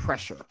on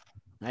pressure?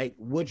 Right?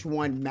 Which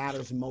one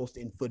matters most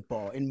in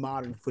football, in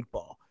modern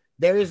football?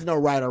 There is no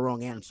right or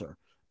wrong answer,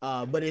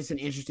 but it's an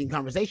interesting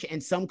conversation.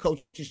 And some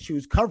coaches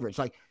choose coverage.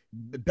 Like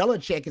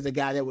Belichick is a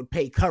guy that would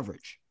pay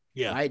coverage.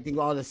 Yeah, right? Think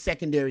of all the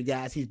secondary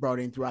guys he's brought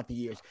in throughout the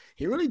years.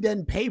 He really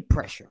doesn't pay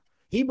pressure.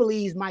 He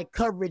believes my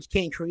coverage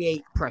can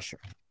create pressure.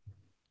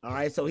 All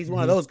right, so he's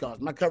one of those guys.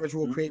 My coverage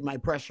will create my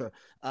pressure.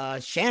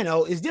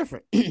 Shano is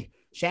different.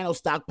 Shano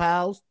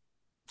stockpiles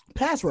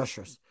pass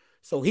rushers.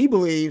 So he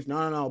believes,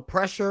 no,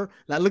 pressure.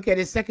 Like, look at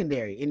his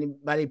secondary.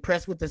 Anybody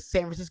press with the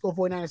San Francisco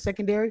 49ers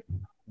secondary?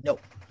 No.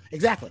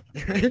 Exactly.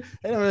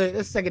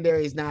 This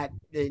secondary is not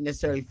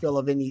necessarily full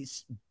of any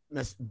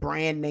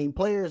brand name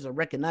players or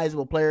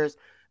recognizable players.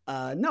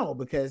 No,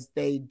 because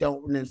they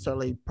don't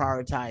necessarily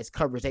prioritize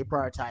coverage. They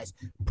prioritize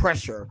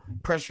pressure.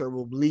 Pressure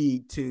will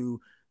lead to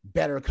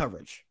better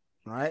coverage.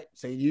 All right.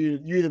 So you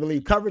either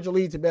believe coverage will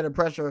lead to better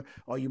pressure,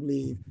 or you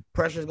believe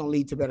pressure is going to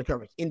lead to better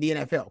coverage in the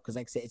NFL, because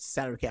like I said, it's a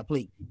salary cap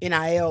league.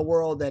 NIL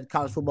world that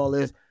college football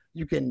is,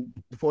 you can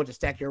afford to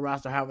stack your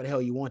roster however the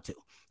hell you want to.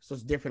 So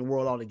it's a different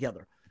world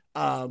altogether.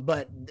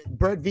 But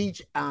Brett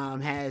Veach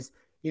has,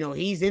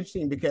 he's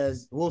interesting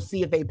because we'll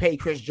see if they pay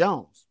Chris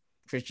Jones.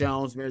 Chris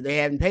Jones, they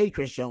haven't paid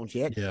Chris Jones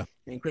yet. Yeah.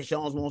 And Chris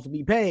Jones wants to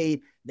be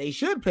paid. They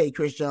should pay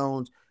Chris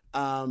Jones.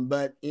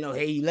 But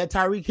he let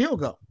Tyreek Hill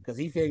go because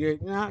he figured,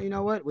 you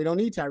know what, we don't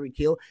need Tyreek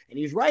Hill, and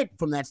he's right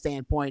from that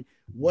standpoint.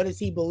 What does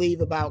he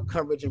believe about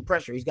coverage and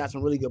pressure? He's got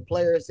some really good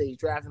players. So he's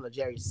drafting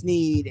Jerry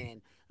Sneed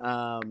and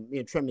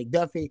Trent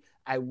McDuffie.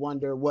 I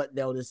wonder what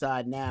they'll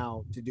decide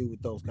now to do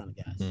with those kind of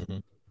guys. Mm-hmm.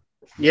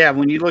 Yeah,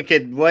 when you look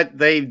at what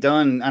they've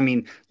done, I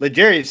mean,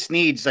 L'Jarius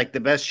Sneed's like the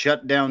best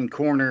shutdown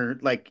corner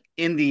like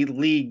in the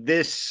league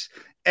this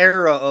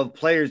era of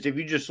players. If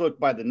you just look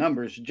by the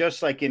numbers,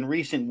 just like in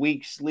recent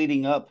weeks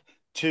leading up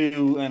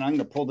to, and I'm going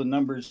to pull the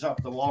numbers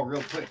off the wall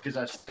real quick because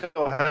I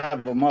still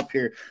have them up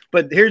here.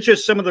 But here's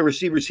just some of the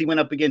receivers he went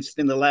up against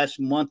in the last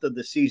month of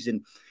the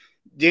season.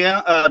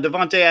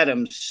 Devontae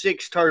Adams,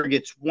 6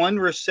 targets, 1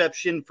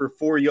 reception for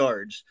 4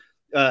 yards.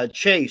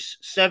 Chase,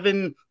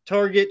 7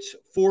 targets,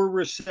 4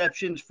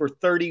 receptions for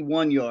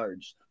 31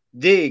 yards.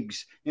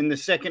 Diggs in the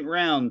second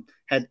round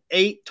had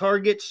 8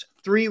 targets,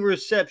 3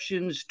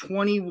 receptions,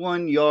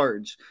 21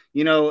 yards.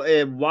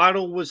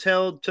 Waddle was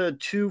held to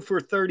 2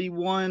 for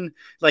 31.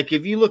 Like,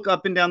 if you look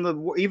up and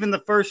down even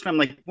the first time,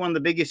 like one of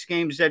the biggest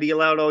games that he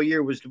allowed all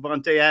year was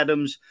Devontae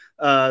Adams.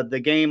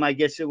 The game, I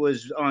guess it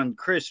was on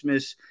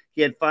Christmas,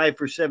 he had 5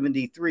 for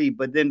 73.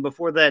 But then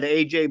before that,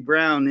 A.J.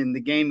 Brown in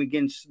the game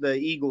against the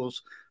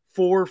Eagles,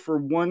 4 for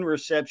 1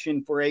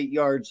 reception for 8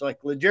 yards.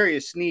 Like,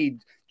 L'Jarius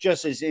Sneed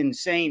just is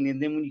insane.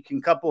 And then when you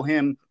can couple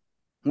him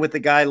with a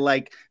guy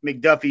like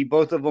McDuffie,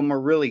 both of them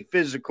are really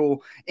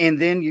physical. And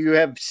then you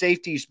have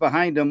safeties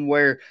behind them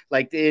where,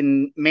 like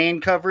in man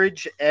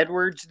coverage,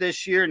 Edwards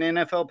this year, an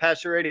NFL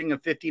passer rating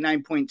of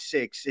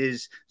 59.6.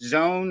 His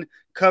zone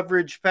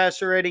coverage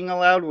passer rating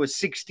allowed was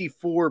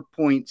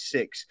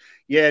 64.6.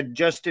 Yeah,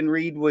 Justin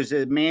Reed was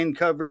a man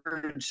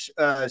coverage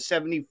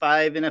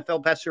 75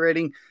 NFL passer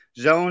rating.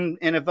 Zone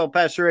NFL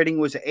passer rating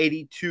was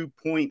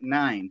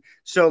 82.9.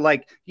 So,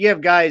 like, you have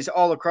guys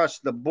all across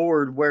the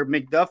board where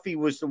McDuffie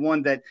was the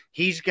one that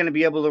he's going to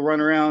be able to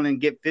run around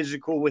and get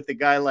physical with a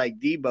guy like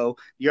Debo.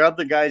 Your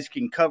other guys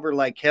can cover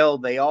like hell.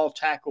 They all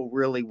tackle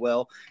really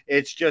well.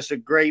 It's just a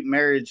great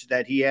marriage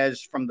that he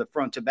has from the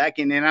front to back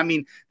end. And, I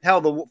mean,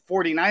 hell, the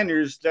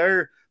 49ers,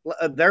 they're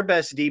their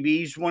best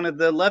DBs, one of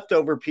the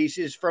leftover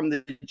pieces from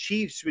the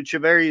Chiefs with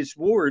Charvarius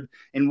Ward.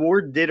 And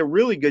Ward did a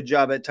really good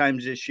job at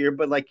times this year,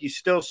 but like you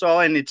still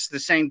saw, and it's the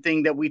same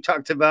thing that we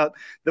talked about.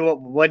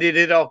 What did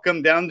it all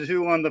come down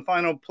to on the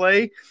final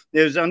play?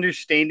 It was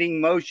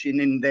understanding motion,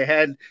 and they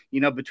had,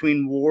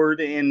 between Ward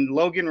and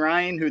Logan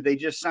Ryan, who they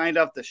just signed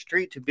off the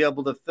street to be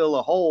able to fill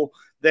a hole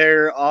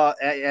there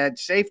at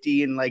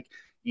safety. And like,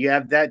 you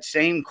have that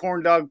same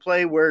corn dog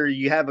play where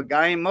you have a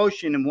guy in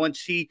motion, and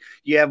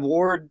you have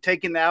Ward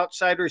taking the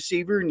outside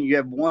receiver, and you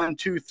have 1,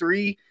 2,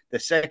 3. The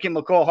second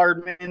McCall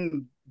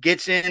Hardman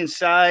gets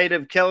inside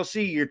of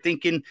Kelsey, you're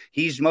thinking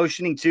he's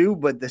motioning too,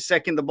 but the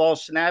second the ball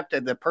snapped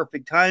at the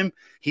perfect time,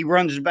 he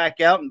runs back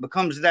out and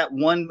becomes that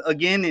one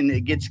again, and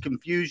it gets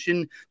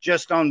confusion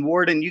just on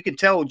Ward. And you can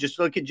tell, just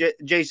look at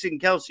Jason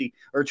Kelsey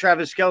or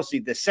Travis Kelsey,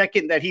 the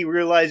second that he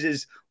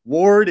realizes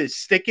Ward is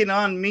sticking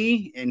on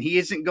me and he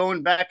isn't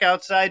going back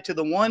outside to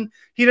the one,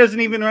 he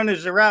doesn't even run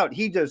his route.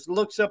 He just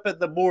looks up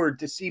at the board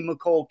to see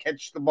McCall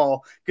catch the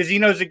ball, because he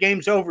knows the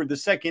game's over the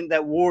second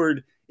that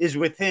Ward is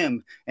with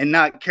him and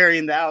not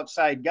carrying the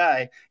outside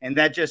guy. And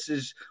that just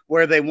is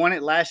where they won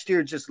it last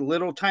year, just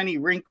little tiny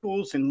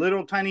wrinkles and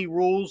little tiny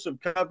rules of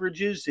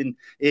coverages. And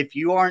if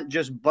you aren't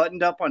just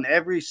buttoned up on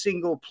every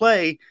single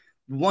play,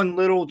 one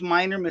little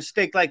minor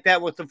mistake like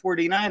that with the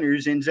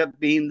 49ers ends up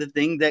being the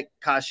thing that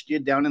cost you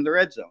down in the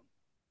red zone.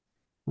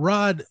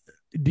 Rod,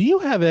 do you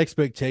have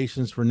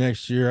expectations for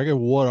next year? I guess,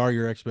 what are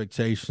your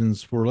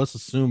expectations for, let's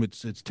assume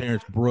it's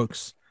Terrence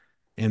Brooks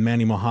and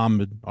Manny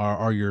Muhammad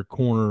are your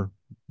corner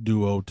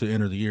duo to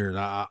enter the year.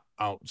 I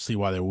don't see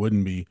why there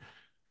wouldn't be.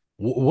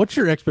 What's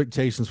your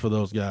expectations for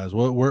those guys?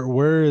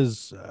 Where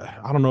is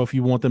I don't know if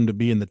you want them to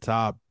be in the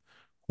top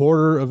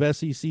quarter of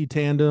SEC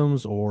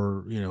tandems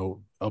or,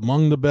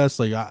 among the best.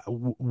 Like,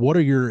 what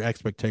are your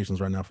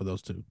expectations right now for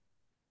those two?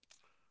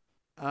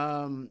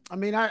 I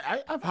mean,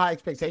 I have high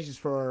expectations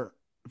for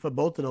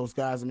both of those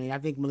guys. I mean, I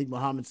think Malik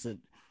Muhammad's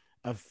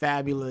a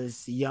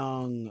fabulous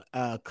young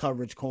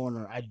coverage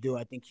corner. I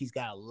think he's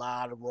got a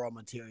lot of raw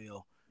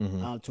material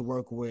to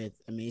work with.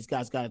 I mean, this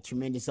guy's got a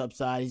tremendous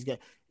upside.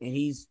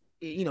 He's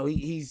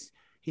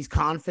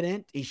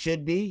confident. He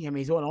should be. I mean,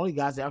 he's one of the only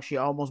guys that actually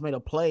almost made a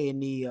play in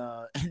the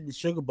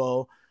Sugar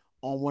Bowl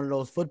on one of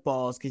those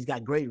footballs, because he's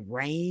got great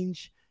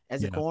range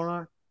as a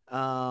corner.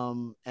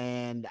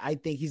 And I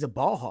think he's a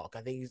ball hawk.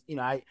 I think he's,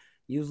 I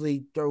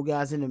usually throw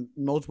guys into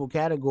multiple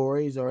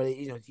categories, or,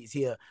 is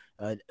he a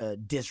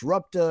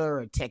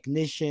disruptor, a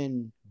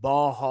technician,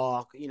 ball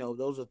hawk?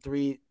 Those are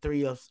three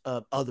of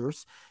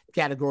others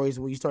categories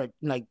where you start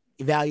like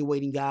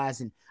evaluating guys.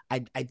 And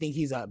I think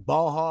he's a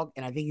ball hawk,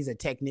 and I think he's a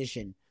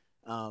technician.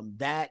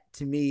 That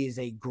to me is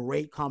a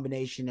great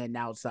combination at an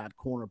outside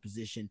corner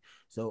position.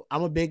 So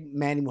I'm a big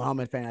Manny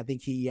Muhammad fan. I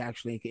think he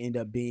actually could end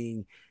up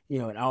being,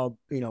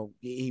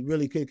 he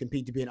really could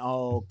compete to be an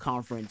all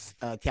conference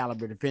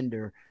caliber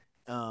defender.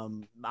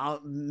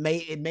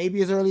 It may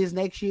be as early as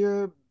next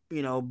year,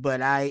 but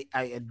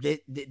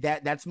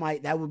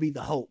that would be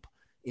the hope,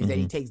 is that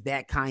he takes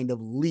that kind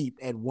of leap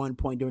at one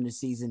point during the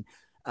season.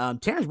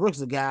 Terrence Brooks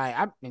is a guy,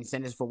 I've been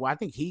saying this for a while, I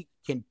think he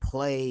can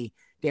play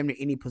damn near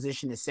any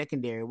position in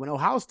secondary. When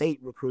Ohio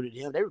State recruited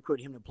him, they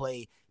recruited him to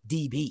play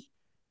DB.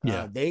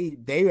 Yeah,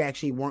 they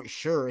actually weren't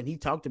sure, and he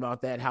talked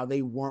about that, how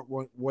they weren't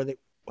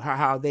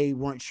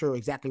sure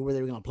exactly where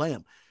they were going to play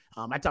him.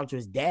 I talked to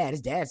his dad.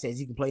 His dad says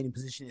he can play any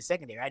position in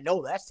secondary. I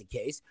know that's the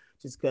case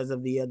just because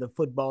of the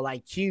football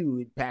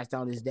IQ it passed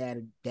down to his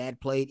dad.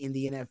 Dad played in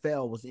the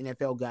NFL, was an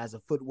NFL guy, a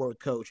footwork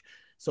coach.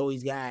 So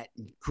he's got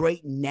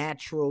great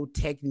natural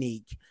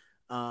technique.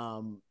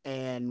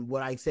 And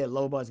what I said,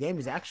 low ball's game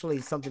is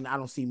actually something I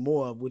don't see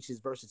more of, which is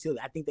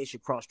versatility. I think they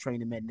should cross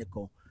train him at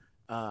nickel.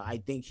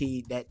 I think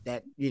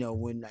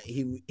when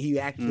he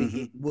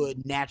actually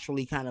would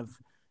naturally kind of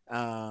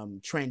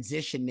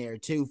transition there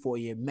too for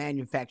you,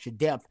 manufacture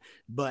depth.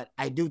 But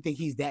I do think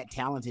he's that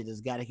talented as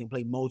a guy that can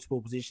play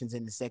multiple positions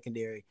in the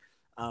secondary.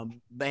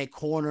 Back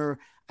corner,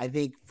 I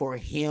think for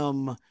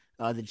him,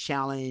 the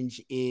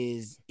challenge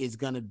is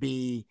going to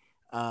be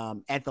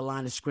at the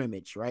line of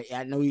scrimmage, right?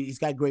 I know he's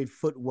got great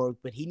footwork,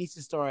 but he needs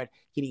to start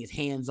getting his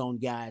hands on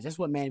guys. That's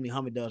what Manny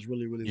Muhammad does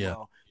really, really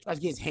well. Tries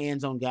to get his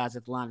hands on guys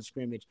at the line of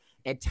scrimmage.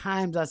 At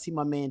times, I see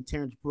my man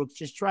Terrence Brooks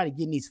just try to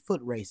get in these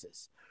foot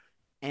races.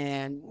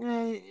 And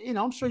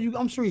I'm sure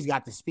he's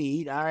got the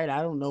speed. All right,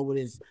 I don't know what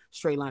his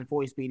straight line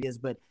 40 speed is,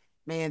 but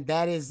man,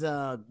 that is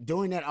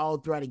doing that all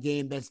throughout a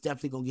game. That's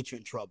definitely gonna get you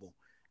in trouble.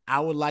 I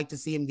would like to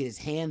see him get his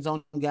hands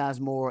on guys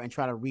more and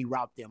try to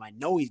reroute them. I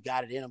know he's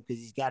got it in him because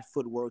he's got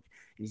footwork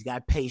and he's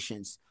got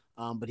patience,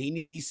 but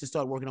he needs to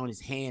start working on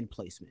his hand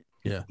placement.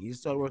 Yeah, you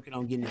start working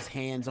on getting his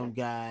hands on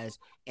guys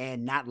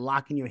and not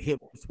locking your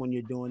hips when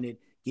you're doing it.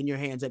 Getting your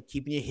hands up,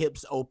 keeping your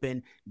hips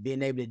open,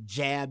 being able to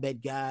jab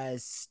at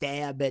guys,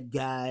 stab at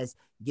guys,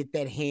 get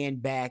that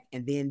hand back,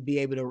 and then be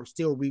able to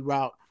still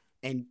reroute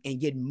and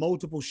get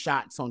multiple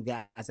shots on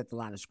guys at the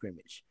line of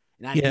scrimmage.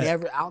 And I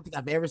don't think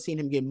I've ever seen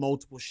him get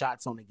multiple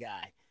shots on a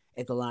guy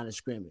at the line of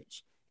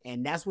scrimmage.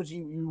 And that's what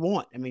you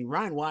want. I mean,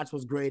 Ryan Watts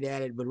was great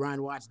at it, but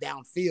Ryan Watts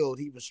downfield,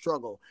 he would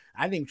struggle.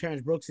 I think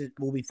Terrence Brooks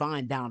will be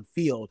fine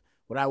downfield.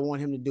 What I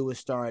want him to do is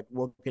start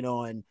working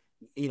on,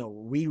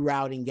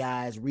 rerouting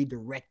guys,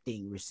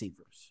 redirecting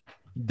receivers.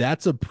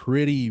 That's a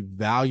pretty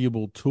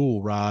valuable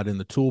tool, Rod, in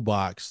the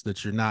toolbox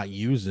that you're not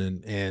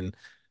using. And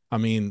I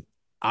mean,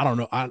 I don't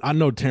know. I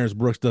know Terrence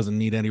Brooks doesn't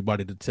need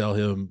anybody to tell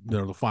him,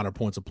 the finer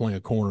points of playing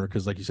a corner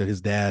because, like you said,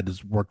 his dad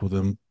has worked with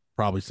him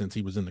probably since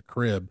he was in the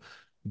crib.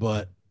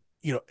 But,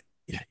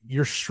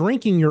 you're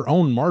shrinking your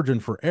own margin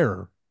for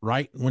error,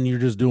 right? When you're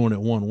just doing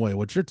it one way.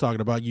 What you're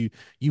talking about, you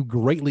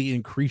greatly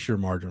increase your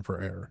margin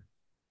for error.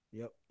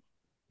 Yep.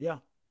 Yeah.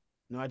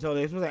 No, I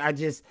totally. I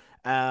just,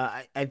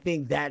 I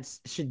think that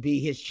should be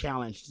his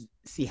challenge.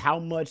 See how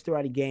much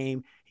throughout the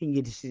game he can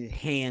get his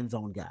hands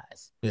on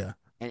guys. Yeah,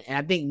 and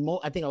I think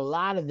I think a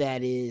lot of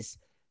that is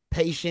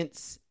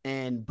patience,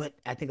 but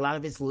I think a lot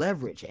of it's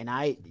leverage. And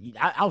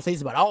I'll say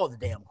this about all the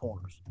damn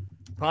corners,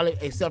 probably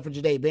except for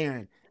Jahdae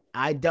Barron.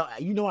 I don't,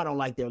 I don't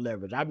like their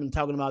leverage. I've been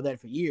talking about that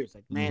for years.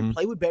 Like, man,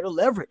 play with better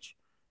leverage.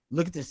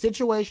 Look at the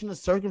situation, the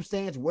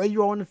circumstance, where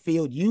you're on the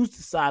field. Use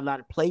the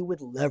sideline. Play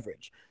with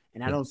leverage.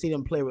 And I don't see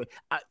them play with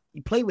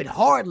you play with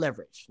hard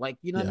leverage. Like,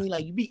 you know what I mean?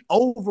 Like, you be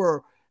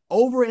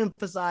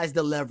overemphasize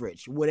the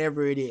leverage,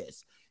 whatever it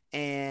is.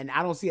 And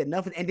I don't see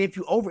enough. And if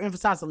you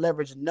overemphasize the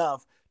leverage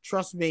enough,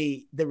 trust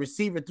me, the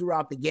receiver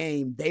throughout the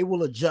game, they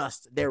will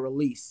adjust their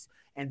release.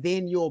 And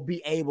then you'll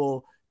be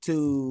able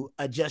to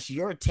adjust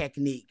your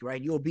technique,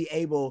 right? You'll be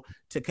able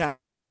to kind of,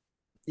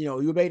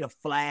 you'll be able to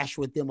flash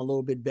with them a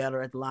little bit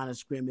better at the line of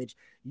scrimmage.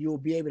 You'll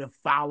be able to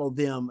follow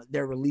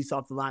their release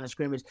off the line of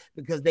scrimmage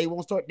because they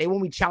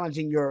won't be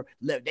challenging your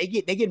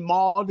leverage. They get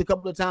mauled a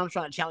couple of times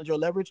trying to challenge your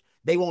leverage.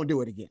 They won't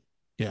do it again.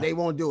 Yeah. They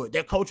won't do it.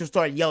 Their coach will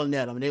start yelling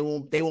at them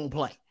and they won't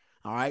play.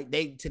 All right.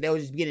 They'll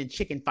just get in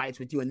chicken fights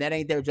with you, and that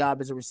ain't their job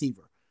as a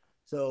receiver.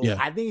 So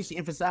I think you should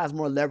emphasize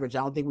more leverage.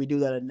 I don't think we do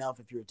that enough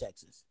if you're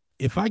Texas.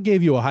 If I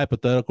gave you a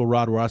hypothetical,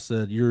 Rod, where I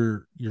said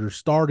you're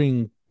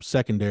starting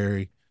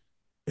secondary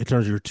in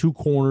terms of your two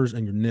corners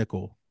and your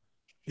nickel,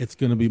 it's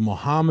going to be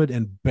Muhammad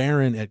and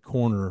Barron at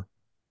corner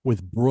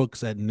with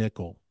Brooks at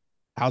nickel.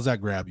 How's that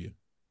grab you?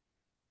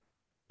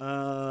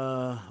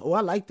 I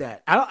like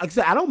that.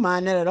 I don't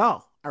mind that at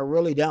all. I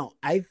really don't.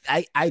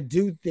 I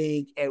do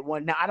think at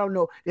one. Now I don't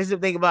know. This is the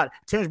thing about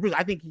Terrence Brooks.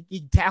 I think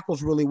he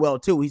tackles really well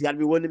too. He's got to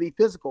be willing to be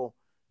physical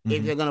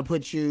if they're going to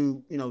put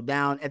you,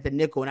 down at the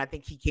nickel, and I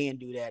think he can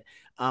do that.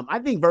 I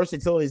think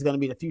versatility is going to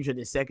be the future of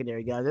this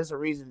secondary, guys. That's a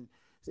reason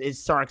it's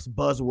Sark's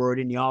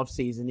buzzword in the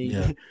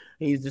offseason.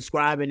 He's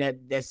describing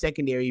that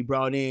secondary he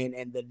brought in,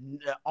 and the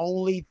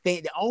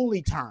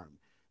only term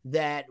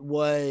that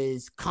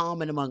was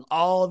common among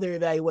all their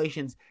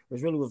evaluations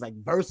was like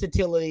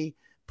versatility,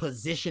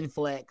 position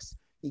flex.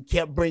 He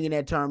kept bringing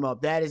that term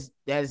up. That is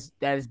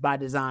by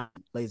design,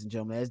 ladies and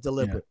gentlemen. That's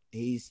deliberate.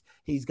 Yeah.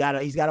 He's got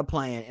a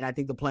plan, and I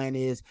think the plan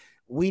is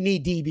we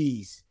need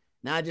DBs,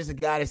 not just a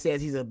guy that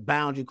says he's a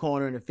boundary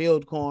corner and a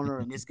field corner,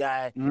 and this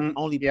guy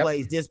only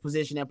plays this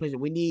position, that position.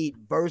 We need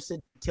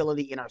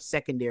versatility in our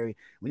secondary.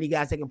 We need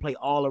guys that can play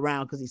all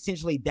around, because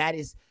essentially that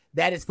is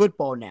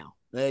football now.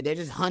 They're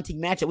just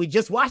hunting matchup. We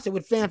just watched it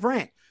with San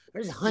Fran.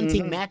 They're just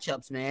hunting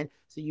matchups, man.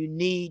 So you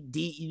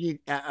need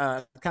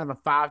kind of a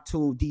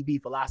 5-tool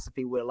DB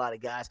philosophy with a lot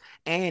of guys,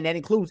 and that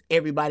includes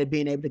everybody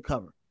being able to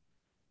cover.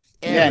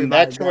 And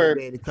that's where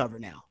be able to cover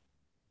now.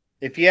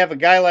 If you have a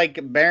guy like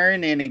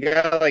Barron and a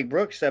guy like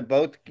Brooks, that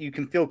both you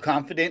can feel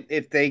confident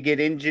if they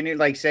get engineered,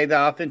 like say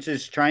the offense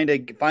is trying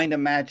to find a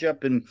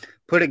matchup and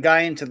put a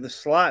guy into the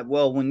slot.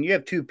 Well, when you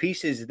have two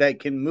pieces that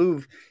can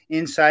move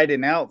inside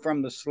and out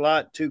from the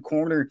slot to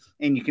corner,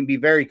 and you can be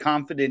very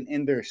confident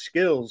in their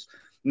skills,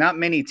 not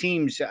many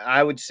teams,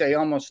 I would say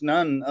almost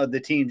none of the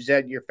teams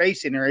that you're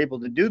facing are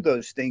able to do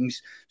those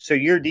things. So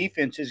your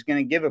defense is going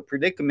to give a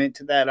predicament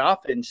to that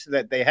offense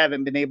that they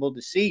haven't been able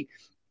to see.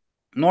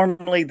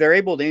 Normally, they're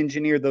able to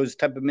engineer those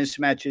type of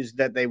mismatches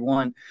that they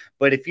want.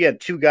 But if you have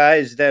two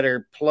guys that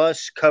are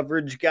plus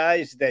coverage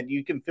guys that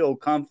you can feel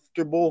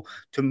comfortable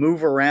to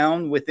move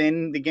around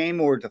within the game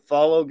or to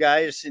follow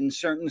guys in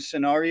certain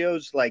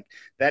scenarios, like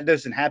that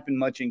doesn't happen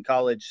much in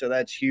college. So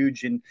that's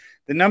huge. And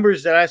the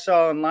numbers that I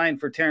saw online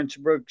for Terrence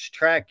Brooks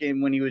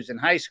tracking when he was in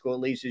high school, at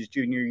least his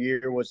junior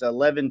year, was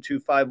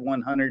 11.25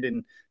 100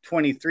 and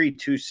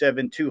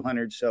 23.27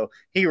 200. So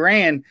he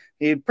ran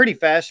pretty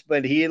fast,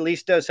 but he at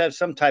least does have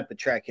some type of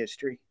track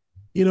history.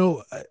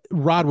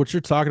 Rod, what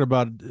you're talking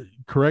about,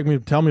 correct me,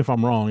 tell me if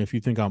I'm wrong, if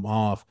you think I'm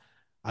off.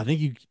 I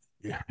think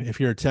if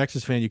you're a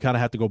Texas fan, you kind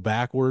of have to go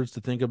backwards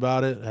to think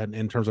about it, and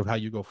in terms of how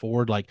you go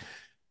forward. Like,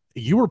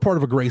 you were part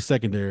of a great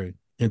secondary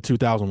in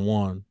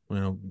 2001.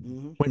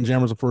 Quentin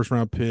Jammer's a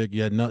first-round pick.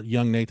 You had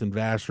young Nathan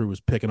Vasher, who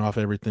was picking off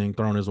everything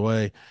thrown his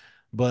way.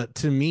 But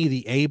to me,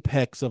 the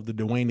apex of the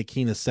Dwayne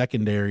Aquina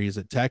secondaries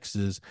at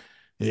Texas,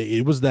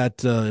 it was that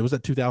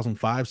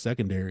 2005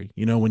 secondary.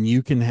 When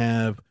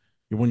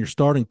your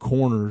starting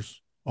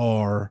corners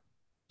are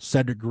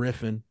Cedric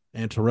Griffin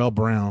and Terrell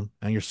Brown,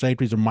 and your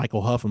safeties are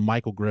Michael Huff and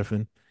Michael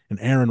Griffin, and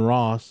Aaron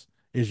Ross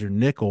is your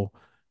nickel.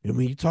 I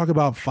mean, you talk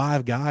about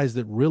five guys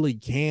that really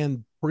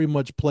can pretty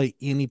much play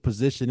any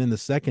position in the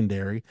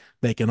secondary.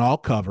 They can all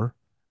cover,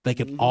 they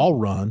can all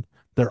run,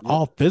 they're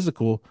all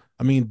physical.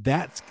 I mean,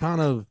 that's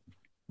kind of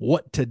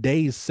what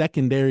today's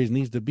secondaries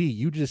needs to be.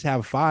 You just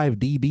have five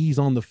DBs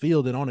on the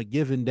field, and on a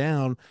given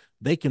down,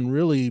 they can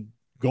really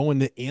go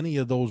into any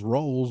of those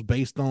roles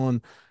based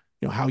on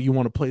how you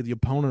want to play the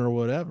opponent or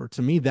whatever.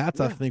 To me, that's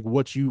I think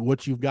what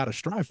you've got to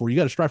strive for. You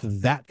got to strive for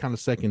that kind of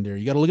secondary.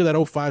 You got to look at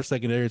that 05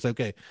 secondary. It's like,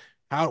 okay,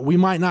 how we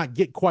might not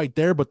get quite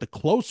there, but the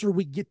closer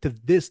we get to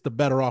this, the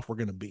better off we're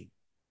going to be.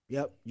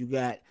 Yep,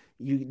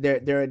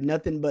 there are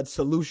nothing but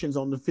solutions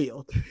on the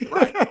field.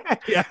 Right.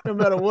 Yeah. No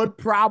matter what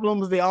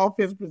problems the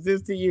offense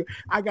presents to you,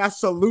 I got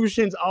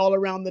solutions all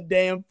around the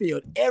damn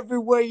field.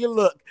 Everywhere you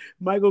look,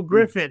 Michael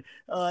Griffin,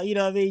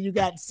 you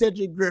got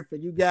Cedric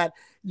Griffin,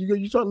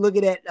 you start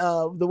looking at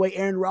the way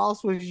Aaron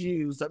Ross was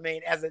used. I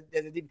mean,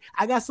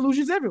 I got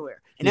solutions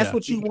everywhere. And that's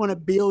what you want to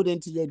build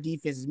into your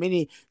defense, as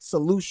many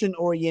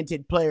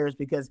solution-oriented players,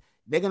 because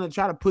they're going to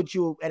try to put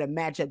you at a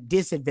matchup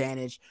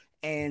disadvantage.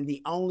 And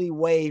the only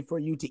way for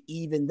you to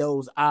even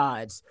those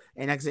odds,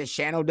 and like I said,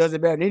 Shano does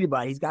it better than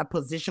anybody. He's got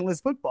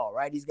positionless football,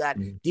 right? He's got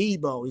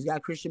Debo, he's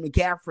got Christian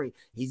McCaffrey,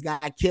 he's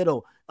got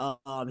Kittle.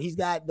 He's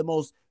got the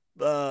most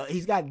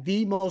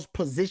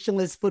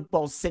positionless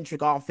football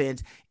centric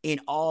offense in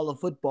all of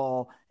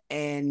football.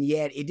 And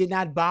yet it did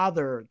not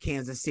bother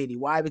Kansas City.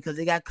 Why? Because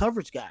they got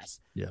coverage guys.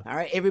 Yeah. All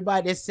right.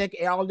 Everybody,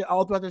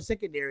 all throughout their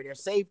secondary, their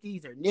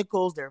safeties, their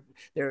nickels, their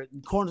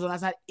corners on that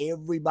side,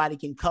 everybody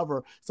can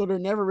cover. So they're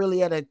never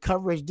really at a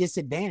coverage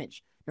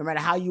disadvantage, no matter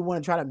how you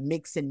want to try to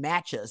mix and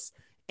match us.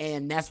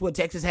 And that's what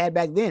Texas had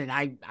back then. And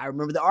I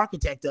remember the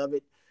architect of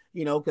it,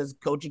 because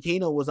Coach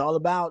Aquino was all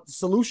about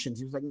solutions.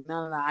 He was like,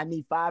 no, I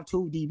need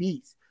 5'2"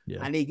 DBs.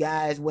 Yeah. I need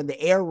guys, when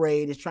the air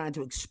raid is trying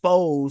to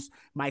expose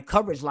my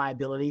coverage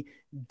liability,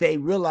 they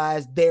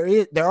realize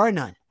there are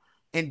none.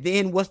 And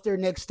then what's their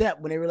next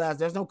step when they realize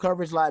there's no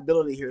coverage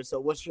liability here?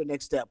 So what's your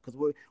next step? Because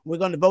we're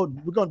going to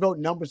vote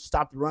numbers to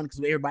stop the run, because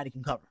everybody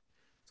can cover.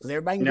 So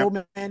everybody can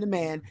go man to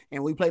man,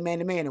 and we play man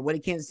to man. And what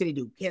did Kansas City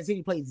do? Kansas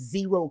City played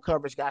zero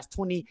coverage, guys,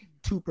 22%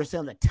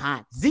 of the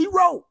time.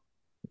 Zero.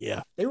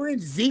 Yeah. They were in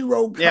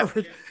zero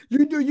coverage.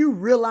 Yeah. Do you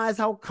realize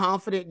how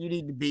confident you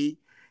need to be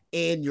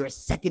in your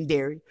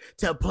secondary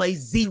to play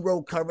zero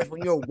coverage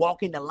when you're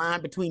walking the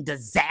line between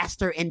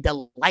disaster and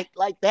delight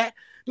like that?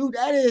 Dude,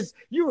 that is,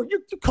 you're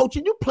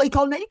coaching, you play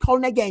calling that, you're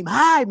calling that game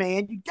high,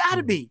 man. You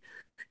gotta be.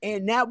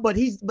 And now, but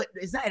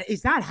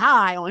it's not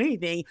high on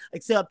anything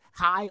except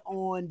high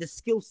on the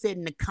skill set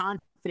and the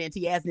confidence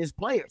he has in his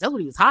players. That's what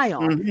he was high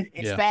on. Mm-hmm.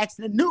 And Spags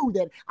knew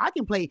that I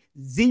can play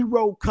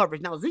zero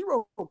coverage. Now,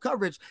 zero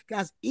coverage,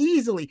 guys,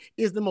 easily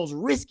is the most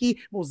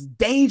risky, most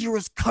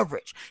dangerous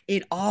coverage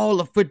in all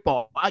of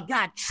football. A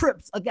guy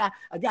trips, a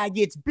guy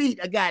gets beat,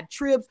 a guy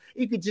trips.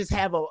 You could just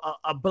have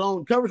a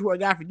blown coverage where a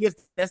guy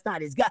forgets that's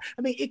not his guy.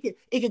 I mean,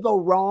 it could go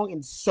wrong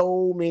in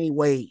so many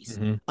ways,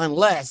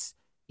 unless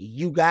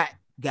you got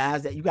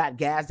guys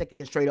that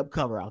can straight up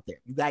cover out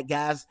there. You got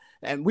guys,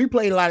 and we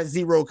played a lot of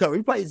zero cover.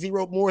 We played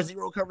more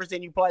zero covers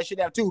than you probably should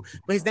have too.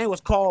 But his name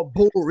was called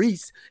Bull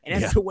Reese,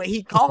 and that's the way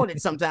he called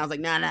it sometimes. Like,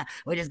 nah,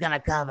 we're just gonna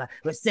cover.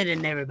 We're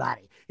sending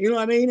everybody. You know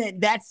what I mean?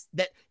 And that's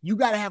that. You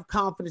got to have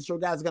confidence your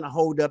guys are gonna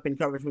hold up in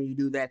coverage when you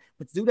do that.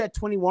 But to do that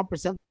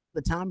 21% of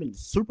the time in the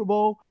Super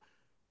Bowl.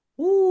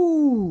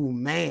 Ooh,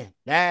 man,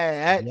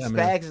 that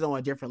Spags is on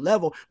a different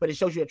level, but it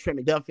shows you that Trent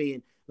McDuffie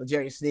and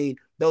L'Jarius Sneed,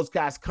 those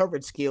guys'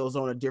 coverage skills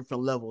on a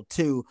different level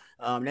too.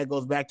 That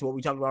goes back to what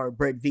we talked about with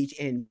Brett Veach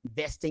and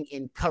investing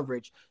in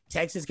coverage.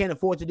 Texas can't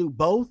afford to do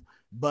both,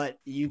 but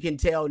you can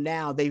tell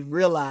now they've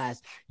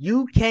realized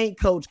you can't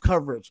coach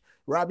coverage.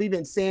 Rob, you've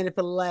been saying it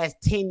for the last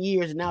 10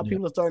 years, and now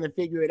people are starting to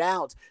figure it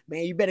out.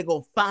 Man, you better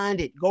go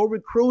find it. Go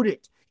recruit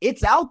it.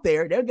 It's out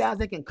there. There are guys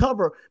that can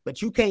cover,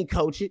 but you can't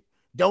coach it.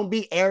 Don't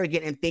be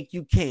arrogant and think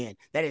you can.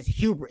 That is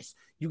hubris.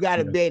 You got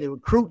to be able to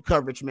recruit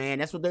coverage, man.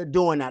 That's what they're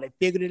doing now. They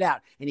figured it out.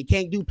 And you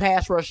can't do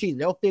pass rush either.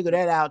 They'll figure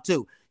that out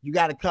too. You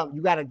got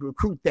to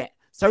recruit that.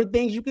 Certain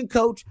things you can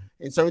coach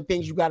and certain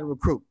things you got to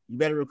recruit. You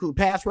better recruit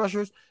pass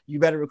rushers. You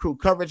better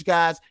recruit coverage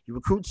guys. You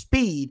recruit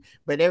speed,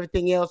 but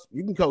everything else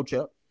you can coach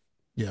up.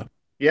 Yeah.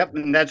 Yep,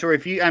 and that's where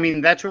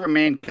that's where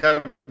man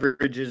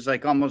coverage is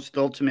like almost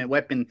the ultimate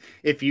weapon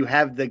if you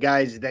have the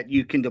guys that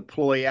you can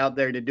deploy out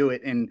there to do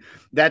it. And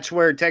that's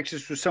where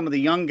Texas, with some of the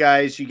young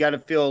guys, you got to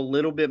feel a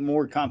little bit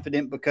more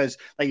confident, because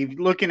like if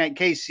you're looking at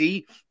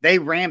KC, they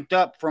ramped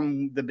up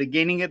from the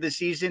beginning of the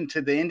season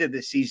to the end of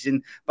the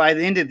season. By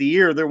the end of the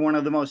year, they're one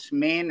of the most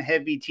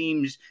man-heavy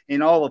teams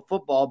in all of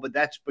football, but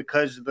that's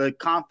because of the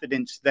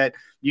confidence that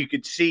you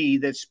could see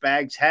that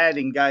Spags had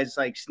in guys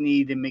like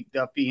Sneed and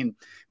McDuffie. And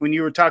when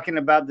you were talking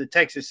about the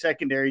Texas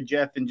secondary,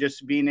 Jeff, and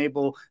just being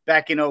able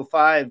back in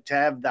 2005 to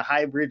have the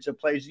hybrids of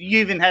players, you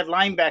even had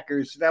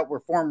linebackers that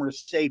were former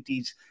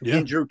safeties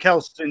in Drew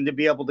Kelston to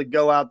be able to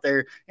go out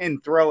there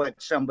and throw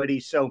at somebody.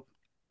 So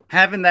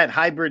having that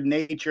hybrid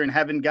nature and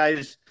having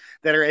guys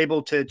that are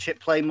able to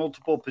play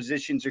multiple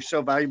positions are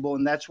so valuable.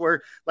 And that's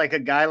where like a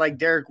guy like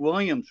Derek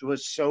Williams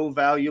was so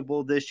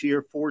valuable this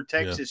year for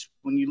Texas. Yeah.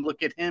 When you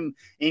look at him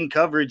in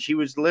coverage, he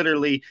was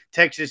literally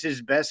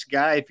Texas's best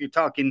guy. If you're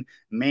talking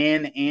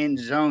man and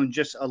zone,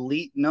 just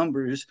elite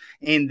numbers.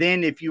 And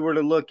then if you were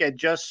to look at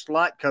just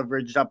slot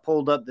coverage, I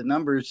pulled up the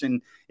numbers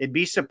and it'd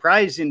be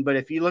surprising. But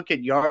if you look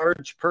at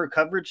yards per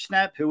coverage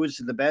snap, who was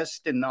the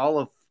best in all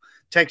of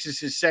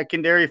Texas's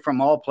secondary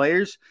from all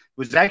players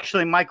was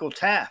actually Michael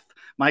Taft.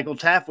 Michael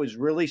Taft was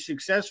really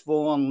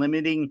successful on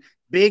limiting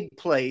big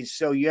plays.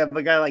 So you have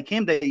a guy like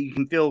him that you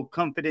can feel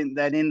confident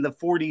that in the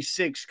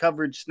 46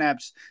 coverage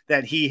snaps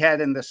that he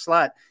had in the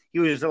slot, he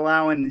was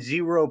allowing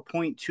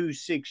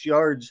 0.26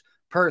 yards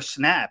per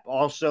snap.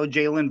 Also,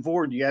 Jalen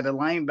Ford, you had a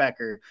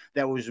linebacker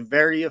that was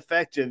very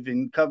effective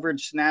in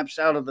coverage snaps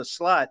out of the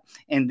slot.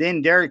 And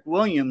then Derek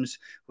Williams,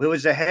 who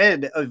was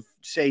ahead of,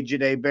 say,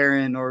 Jahdae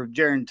Barron or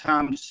Jaron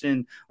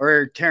Thompson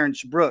or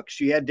Terrence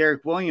Brooks. You had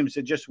Derek Williams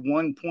at just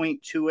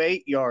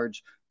 1.28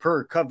 yards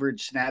per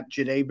coverage snap.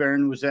 Jahdae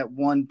Barron was at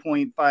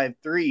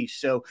 1.53.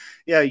 So,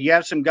 yeah, you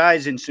have some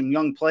guys and some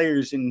young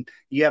players, and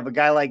you have a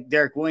guy like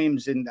Derek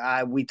Williams, and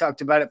we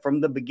talked about it from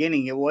the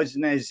beginning. It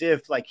wasn't as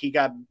if, like, he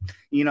got,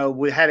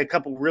 we had a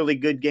couple really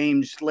good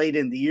games late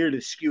in the year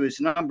to skew his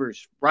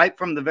numbers. Right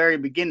from the very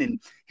beginning,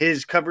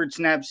 his coverage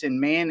snaps in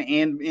man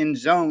and in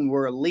zone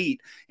were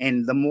elite,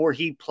 and the more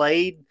he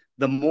played,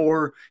 the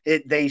more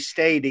they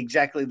stayed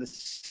exactly the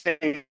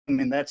same.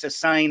 And that's a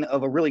sign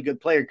of a really good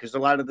player, because a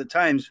lot of the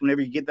times whenever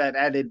you get that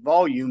added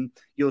volume,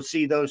 you'll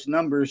see those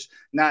numbers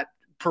not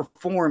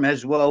perform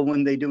as well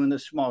when they do in the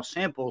small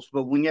samples.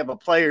 But when you have a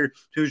player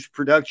whose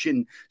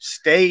production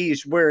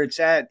stays where it's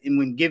at, and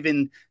when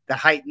given the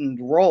heightened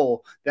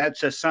role,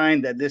 that's a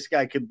sign that this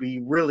guy could be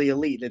really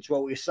elite. It's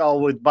what we saw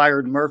with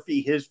Byron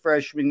Murphy his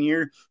freshman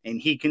year, and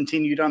he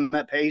continued on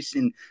that pace.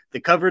 And the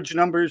coverage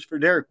numbers for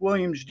Derek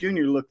Williams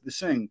Jr. look the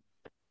same.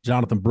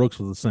 Jonathan Brooks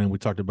was the same. We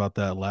talked about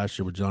that last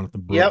year with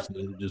Jonathan Brooks.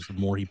 Yep. Just the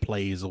more he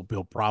plays,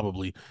 he'll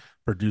probably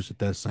produce at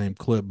that same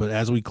clip. But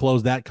as we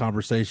close that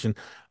conversation,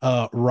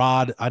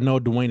 Rod, I know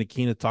Dwayne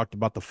Akina talked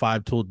about the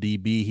 5-tool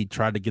DB. He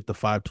tried to get the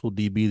 5-tool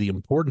DB, the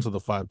importance of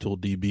the 5-tool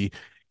DB.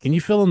 Can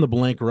you fill in the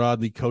blank,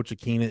 Rod, the Coach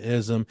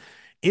Akina-ism?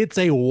 It's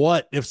a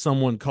what if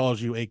someone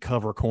calls you a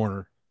cover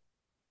corner?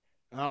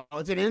 Oh,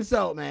 it's an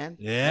insult, man.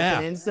 Yeah. It's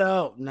an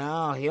insult.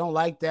 No, he don't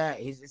like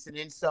that. It's an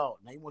insult.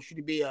 He wants you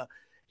to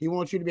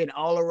be an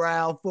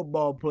all-around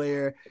football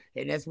player,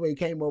 and that's where he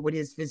came up with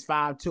his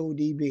 5-tool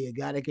DB, a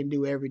guy that can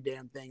do every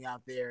damn thing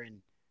out there. And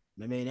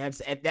I mean, that's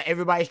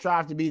everybody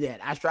strives to be that.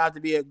 I strive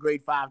to be a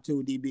great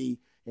 5-tool DB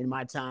in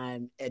my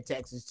time at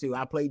Texas too.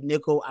 I played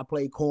nickel, I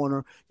played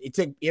corner. I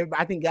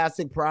think guys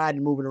took pride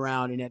in moving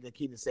around and at the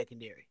key to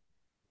secondary.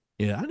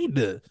 Yeah, I need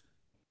to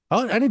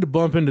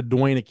bump into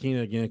Dwayne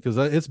Akina again, because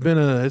it's been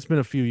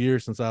a few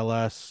years since I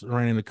last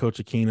ran into Coach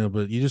Akina,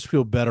 but you just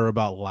feel better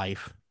about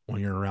life when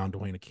you're around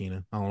Dwayne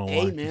Akina. I don't know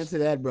why. Amen to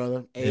that,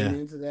 brother.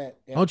 Amen to that.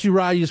 Yeah. Don't you,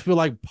 Ryan? You just feel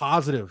like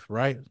positive,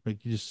 right?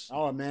 Like you just.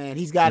 Oh man,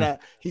 he's got a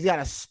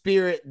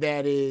spirit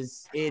that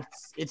is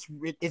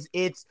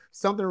it's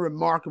something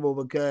remarkable,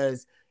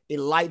 because it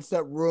lights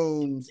up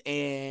rooms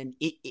and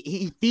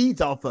he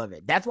feeds off of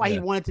it. That's why he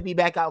wanted to be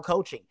back out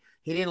coaching.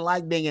 He didn't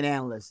like being an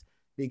analyst,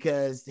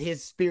 because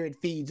his spirit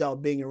feeds off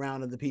being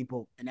around other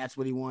people, and that's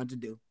what he wanted to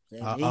do.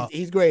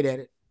 He's great at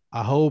it.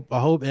 I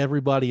hope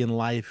everybody in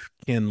life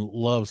can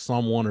love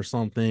someone or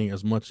something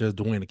as much as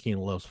Dwayne Akina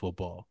loves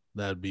football.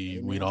 That'd be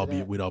we'd all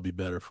be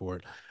better for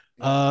it.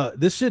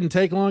 This shouldn't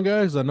take long,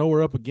 guys. I know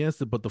we're up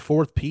against it, but the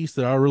fourth piece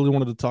that I really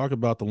wanted to talk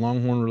about, the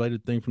Longhorn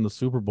related thing from the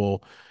Super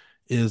Bowl,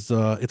 is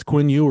it's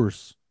Quinn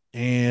Ewers,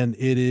 and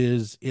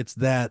it's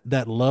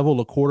that level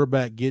a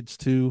quarterback gets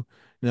to.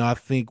 I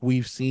think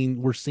we're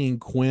seeing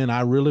Quinn.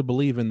 I really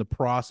believe in the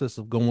process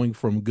of going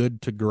from good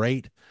to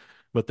great,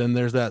 but then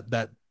there's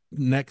that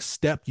next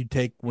step you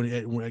take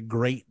when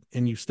great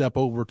and you step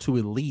over to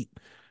elite.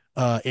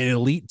 And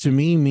elite to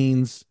me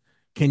means,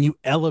 can you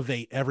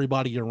elevate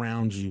everybody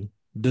around you?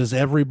 Does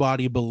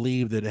everybody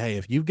believe that, hey,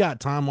 if you've got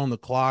time on the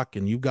clock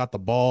and you've got the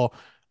ball,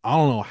 I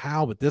don't know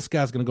how, but this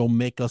guy's going to go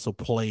make us a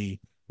play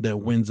that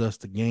wins us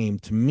the game.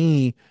 To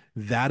me,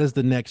 that is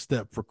the next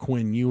step for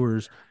Quinn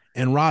Ewers.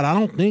 And Rod, I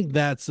don't think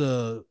that's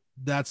an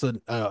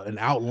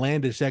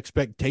outlandish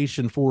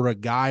expectation for a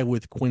guy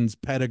with Quinn's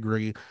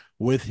pedigree,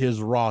 with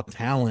his raw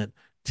talent,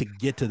 to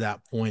get to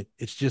that point.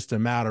 It's just a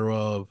matter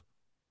of,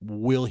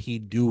 will he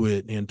do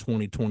it in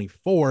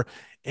 2024?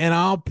 And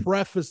I'll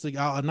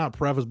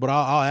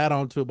add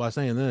on to it by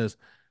saying this.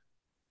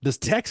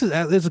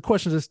 There's a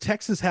question, does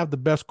Texas have the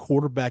best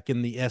quarterback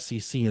in the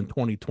SEC in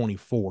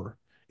 2024?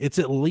 It's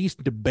at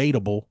least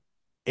debatable,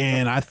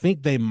 and I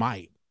think they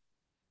might.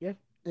 Yeah,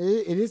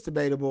 it is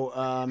debatable.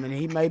 And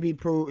he may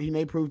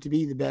prove to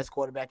be the best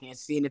quarterback in the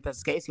SEC, and if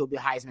that's the case, he'll be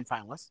a Heisman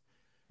finalist.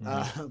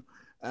 Mm-hmm.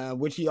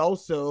 Which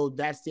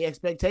that's the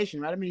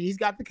expectation, right? I mean, he's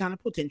got the kind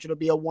of potential to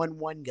be a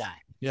 1-1 guy.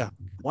 Yeah.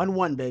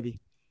 1-1, baby.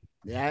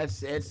 Yeah,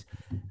 it's.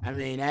 I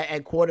mean,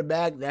 at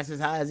quarterback, that's as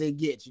high as it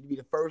gets. You'd be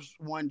the first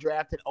one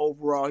drafted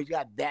overall. He's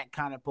got that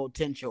kind of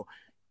potential.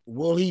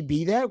 Will he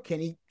be there?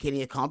 Can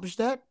he accomplish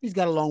that? He's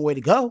got a long way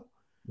to go.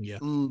 Yeah.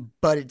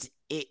 But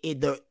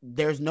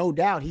there's no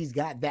doubt he's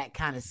got that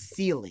kind of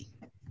ceiling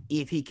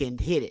if he can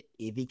hit it,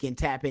 if he can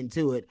tap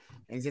into it,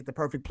 and he's at the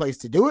perfect place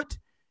to do it.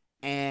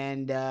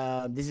 And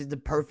this is the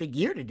perfect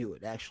year to do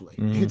it. Actually,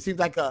 It seems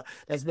like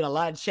there's been a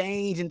lot of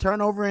change and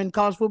turnover in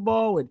college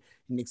football with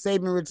Nick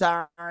Saban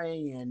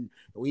retiring, and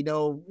we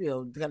know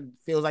it kind of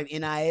feels like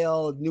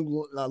NIL,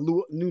 new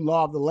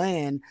law of the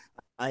land,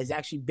 is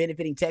actually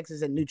benefiting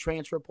Texas and new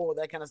transfer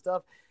portal, that kind of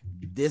stuff.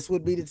 This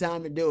would be the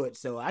time to do it.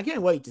 So I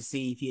can't wait to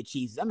see if he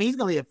achieves it. I mean, he's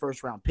going to be a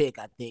first round pick,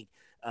 I think.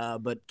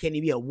 But can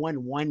he be a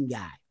 1-1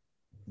 guy?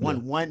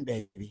 1-1,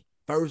 baby.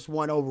 First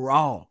one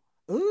overall.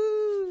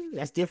 Ooh,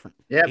 that's different.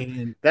 Yeah,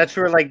 that's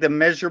where like the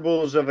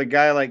measurables of a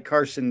guy like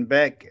Carson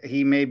Beck,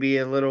 he may be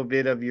a little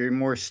bit of your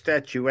more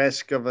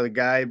statuesque of a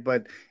guy,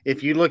 but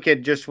if you look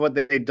at just what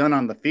they've done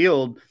on the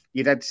field,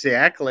 you'd have to say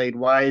accolade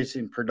wise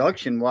and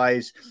production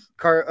wise,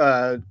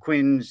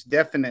 Quinn's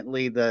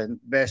definitely the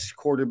best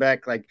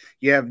quarterback. Like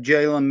you have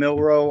Jalen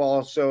Milroe,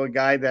 also a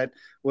guy that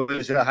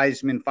was a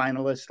Heisman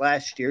finalist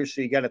last year,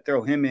 so you got to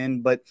throw him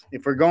in. But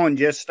if we're going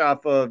just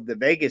off of the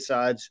Vegas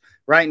odds,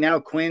 right now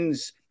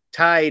Quinn's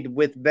tied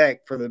with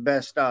Beck for the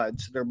best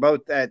odds. They're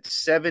both at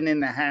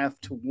 7.5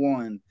 to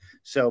 1.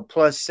 So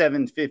plus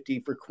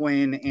 750 for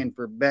Quinn and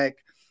for Beck.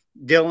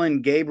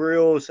 Dylan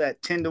Gabriel's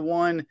at 10 to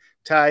 1,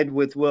 tied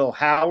with Will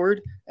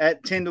Howard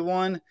at 10 to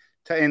 1.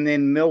 And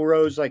then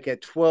Milrose like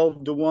at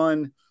 12 to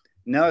 1.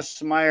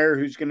 Nussmeier,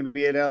 who's going to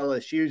be at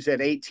LSU's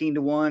at 18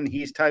 to 1.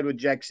 He's tied with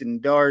Jackson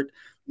Dart.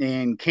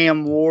 And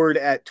Cam Ward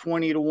at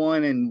 20 to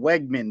 1. And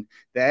Wegman,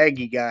 the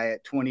Aggie guy,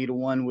 at 20 to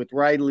 1 with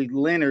Riley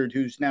Leonard,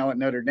 who's now at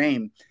Notre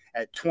Dame,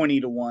 at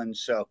 20 to 1.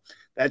 So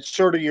that's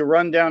sort of your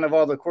rundown of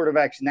all the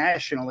quarterbacks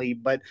nationally,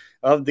 but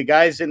of the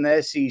guys in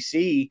the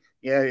SEC,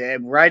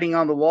 writing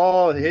on the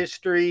wall,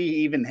 history,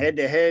 even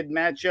head-to-head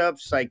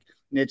matchups, like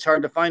it's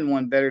hard to find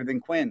one better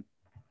than Quinn.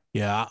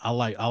 Yeah, I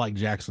like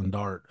Jackson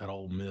Dart at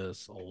Ole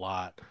Miss a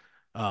lot.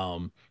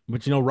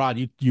 But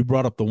Rod, you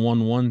brought up the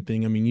 1-1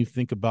 thing. I mean, you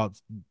think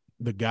about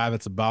the guy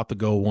that's about to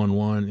go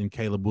 1-1 in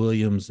Caleb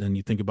Williams, and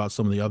you think about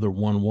some of the other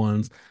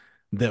 1-1s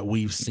that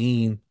we've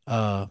seen.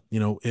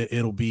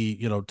 It'll be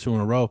 2 in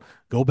a row.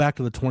 Go back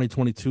to the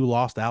 2022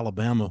 loss to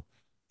Alabama.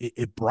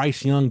 If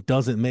Bryce Young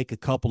doesn't make a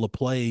couple of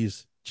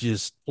plays,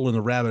 just pulling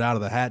the rabbit out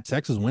of the hat,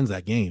 Texas wins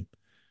that game.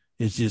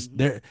 It's just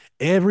there.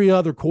 Every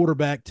other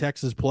quarterback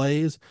Texas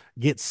plays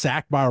gets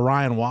sacked by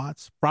Ryan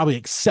Watts, probably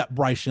except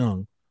Bryce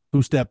Young,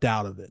 who stepped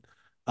out of it.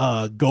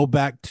 Go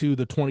back to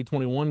the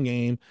 2021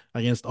 game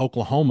against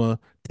Oklahoma.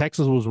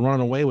 Texas was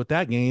running away with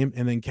that game,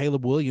 and then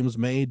Caleb Williams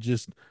made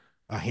just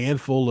a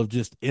handful of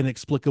just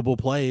inexplicable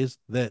plays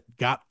that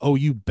got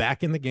OU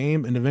back in the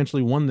game and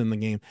eventually won them the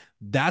game.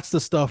 That's the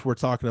stuff we're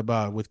talking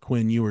about with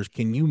Quinn Ewers.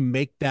 Can you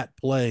make that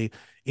play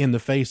in the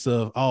face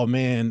of, oh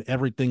man,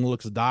 everything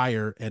looks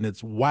dire, and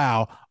it's,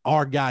 wow,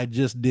 our guy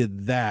just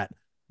did that?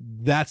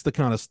 That's the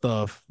kind of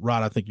stuff,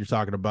 Rod, I think you're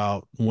talking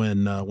about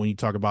when you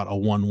talk about a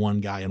 1-1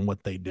 guy and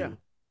what they do.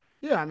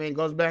 Yeah, I mean, it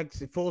goes back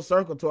to full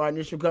circle to our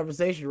initial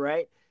conversation,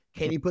 right?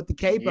 Can he put the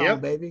cape on,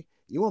 baby?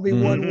 You want to be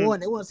 1-1.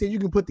 They want to see if you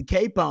can put the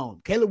cape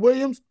on. Caleb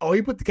Williams,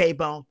 he put the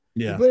cape on.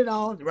 Yeah. He put it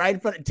on right in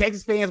front of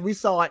Texas fans. We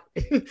saw it.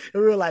 And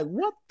we were like,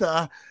 what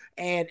the?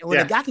 And when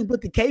a guy can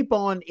put the cape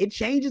on, it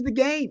changes the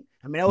game.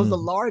 I mean, that was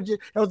that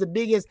was the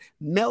biggest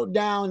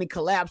meltdown and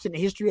collapse in the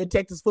history of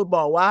Texas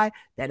football. Why?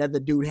 That other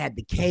dude had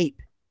the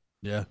cape.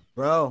 Yeah.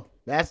 Bro,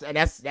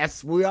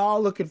 that's we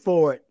all looking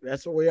for it.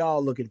 That's what we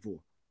all looking for.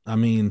 I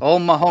mean,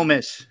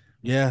 Mahomes.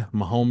 Yeah,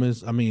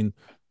 Mahomes. I mean,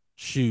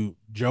 shoot,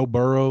 Joe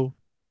Burrow,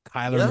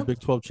 Kyler in the Big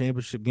 12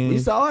 championship game. We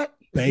saw it.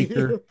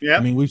 Baker. Yeah.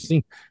 I mean, we've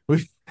seen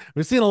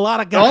a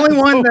lot of guys.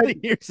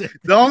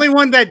 The only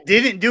one that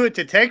didn't do it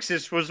to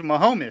Texas was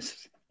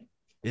Mahomes.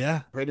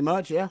 Yeah. Pretty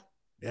much, yeah.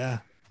 Yeah.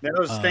 That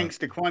was thanks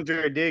to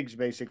Quandre Diggs,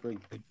 basically.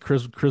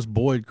 Chris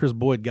Boyd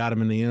got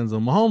him in the end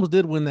zone. Mahomes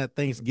did win that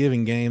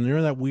Thanksgiving game.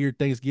 Remember that weird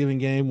Thanksgiving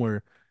game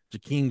where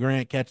Jakeem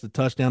Grant catch the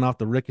touchdown off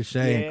the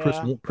ricochet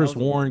and Chris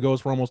Warren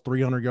goes for almost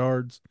 300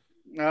 yards?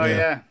 Oh,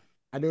 yeah.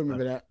 I do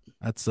remember that.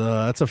 That's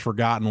a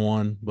forgotten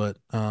one, but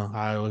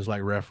I always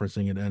like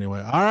referencing it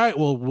anyway. All right,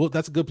 well,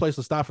 that's a good place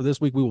to stop for this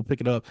week. We will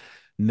pick it up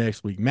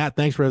next week. Matt,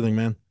 thanks for everything,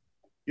 man.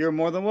 You're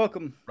more than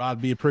welcome. Rod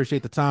B,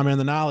 appreciate the time and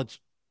the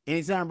knowledge.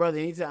 Anytime, brother,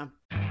 anytime.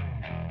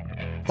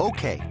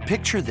 Okay,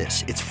 picture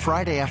this. It's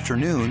Friday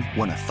afternoon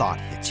when a thought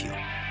hits you.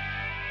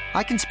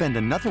 I can spend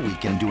another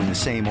weekend doing the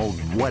same old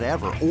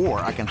whatever,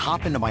 or I can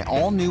hop into my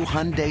all-new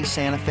Hyundai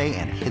Santa Fe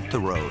and hit the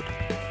road.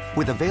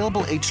 With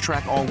available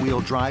H-Track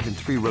all-wheel drive and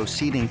 3-row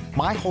seating,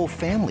 my whole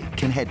family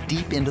can head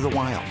deep into the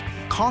wild.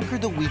 Conquer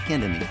the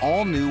weekend in the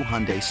all-new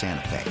Hyundai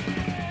Santa Fe.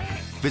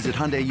 Visit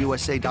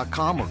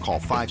HyundaiUSA.com or call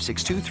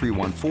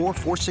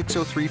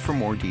 562-314-4603 for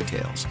more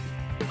details.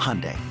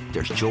 Hyundai,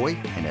 there's joy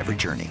in every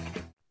journey.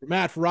 For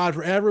Matt, for Rod,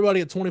 for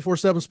everybody at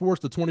 24/7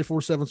 Sports, the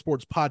 24/7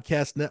 Sports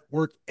Podcast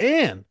Network,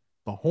 and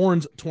the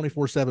Horns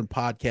 24/7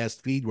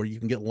 podcast feed, where you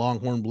can get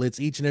Longhorn Blitz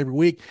each and every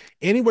week.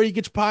 Anywhere you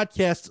get your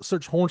podcasts,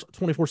 search Horns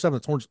 24/7.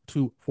 It's Horns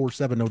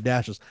 247, no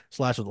dashes,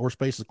 slashes, or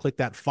spaces. Click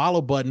that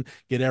follow button.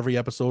 Get every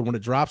episode when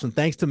it drops. And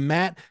thanks to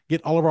Matt,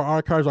 get all of our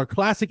archives, our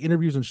classic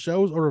interviews and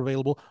shows are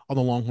available on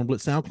the Longhorn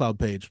Blitz SoundCloud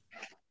page.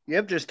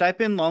 Yep, just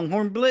type in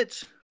Longhorn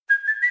Blitz.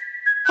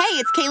 Hey,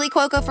 it's Kaylee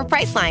Cuoco for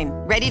Priceline.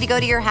 Ready to go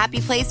to your happy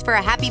place for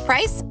a happy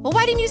price? Well,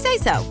 why didn't you say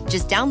so?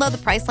 Just download the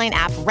Priceline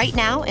app right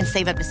now and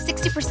save up to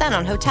 60%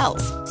 on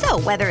hotels. So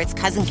whether it's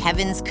Cousin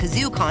Kevin's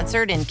Kazoo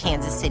Concert in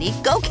Kansas City,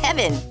 go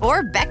Kevin,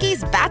 or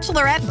Becky's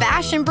Bachelorette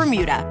Bash in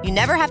Bermuda, you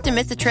never have to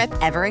miss a trip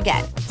ever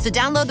again. So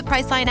download the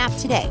Priceline app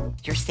today.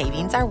 Your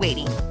savings are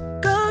waiting.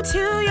 Go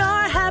to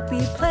your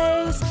happy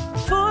place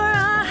for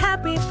a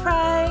happy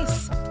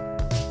price.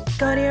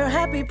 Go to your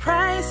happy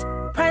price,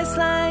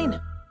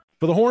 Priceline.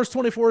 For the Horns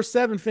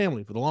 24/7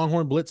 family, for the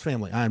Longhorn Blitz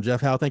family, I'm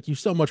Jeff Howe. Thank you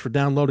so much for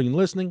downloading and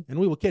listening, and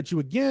we will catch you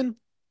again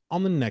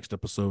on the next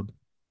episode.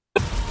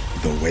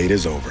 The wait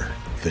is over.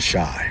 The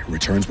Chi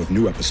returns with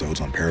new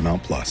episodes on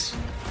Paramount+.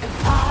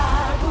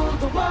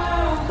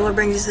 What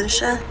brings you to the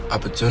Chi?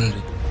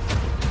 Opportunity.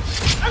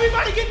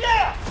 Everybody get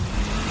down!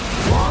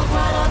 Walk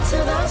right up to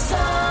the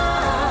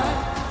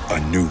side. A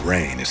new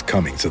reign is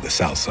coming to the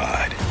South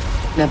Side.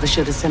 Never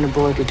should have sent a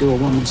boy to do a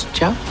woman's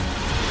job.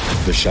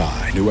 The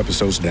Chi. New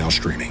episodes now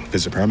streaming.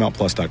 Visit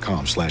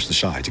ParamountPlus.com/The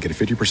Chi to get a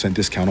 50%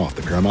 discount off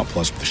the Paramount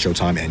Plus with the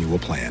Showtime annual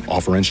plan.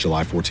 Offer ends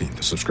July 14th.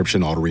 The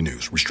subscription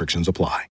auto-renews. Restrictions apply.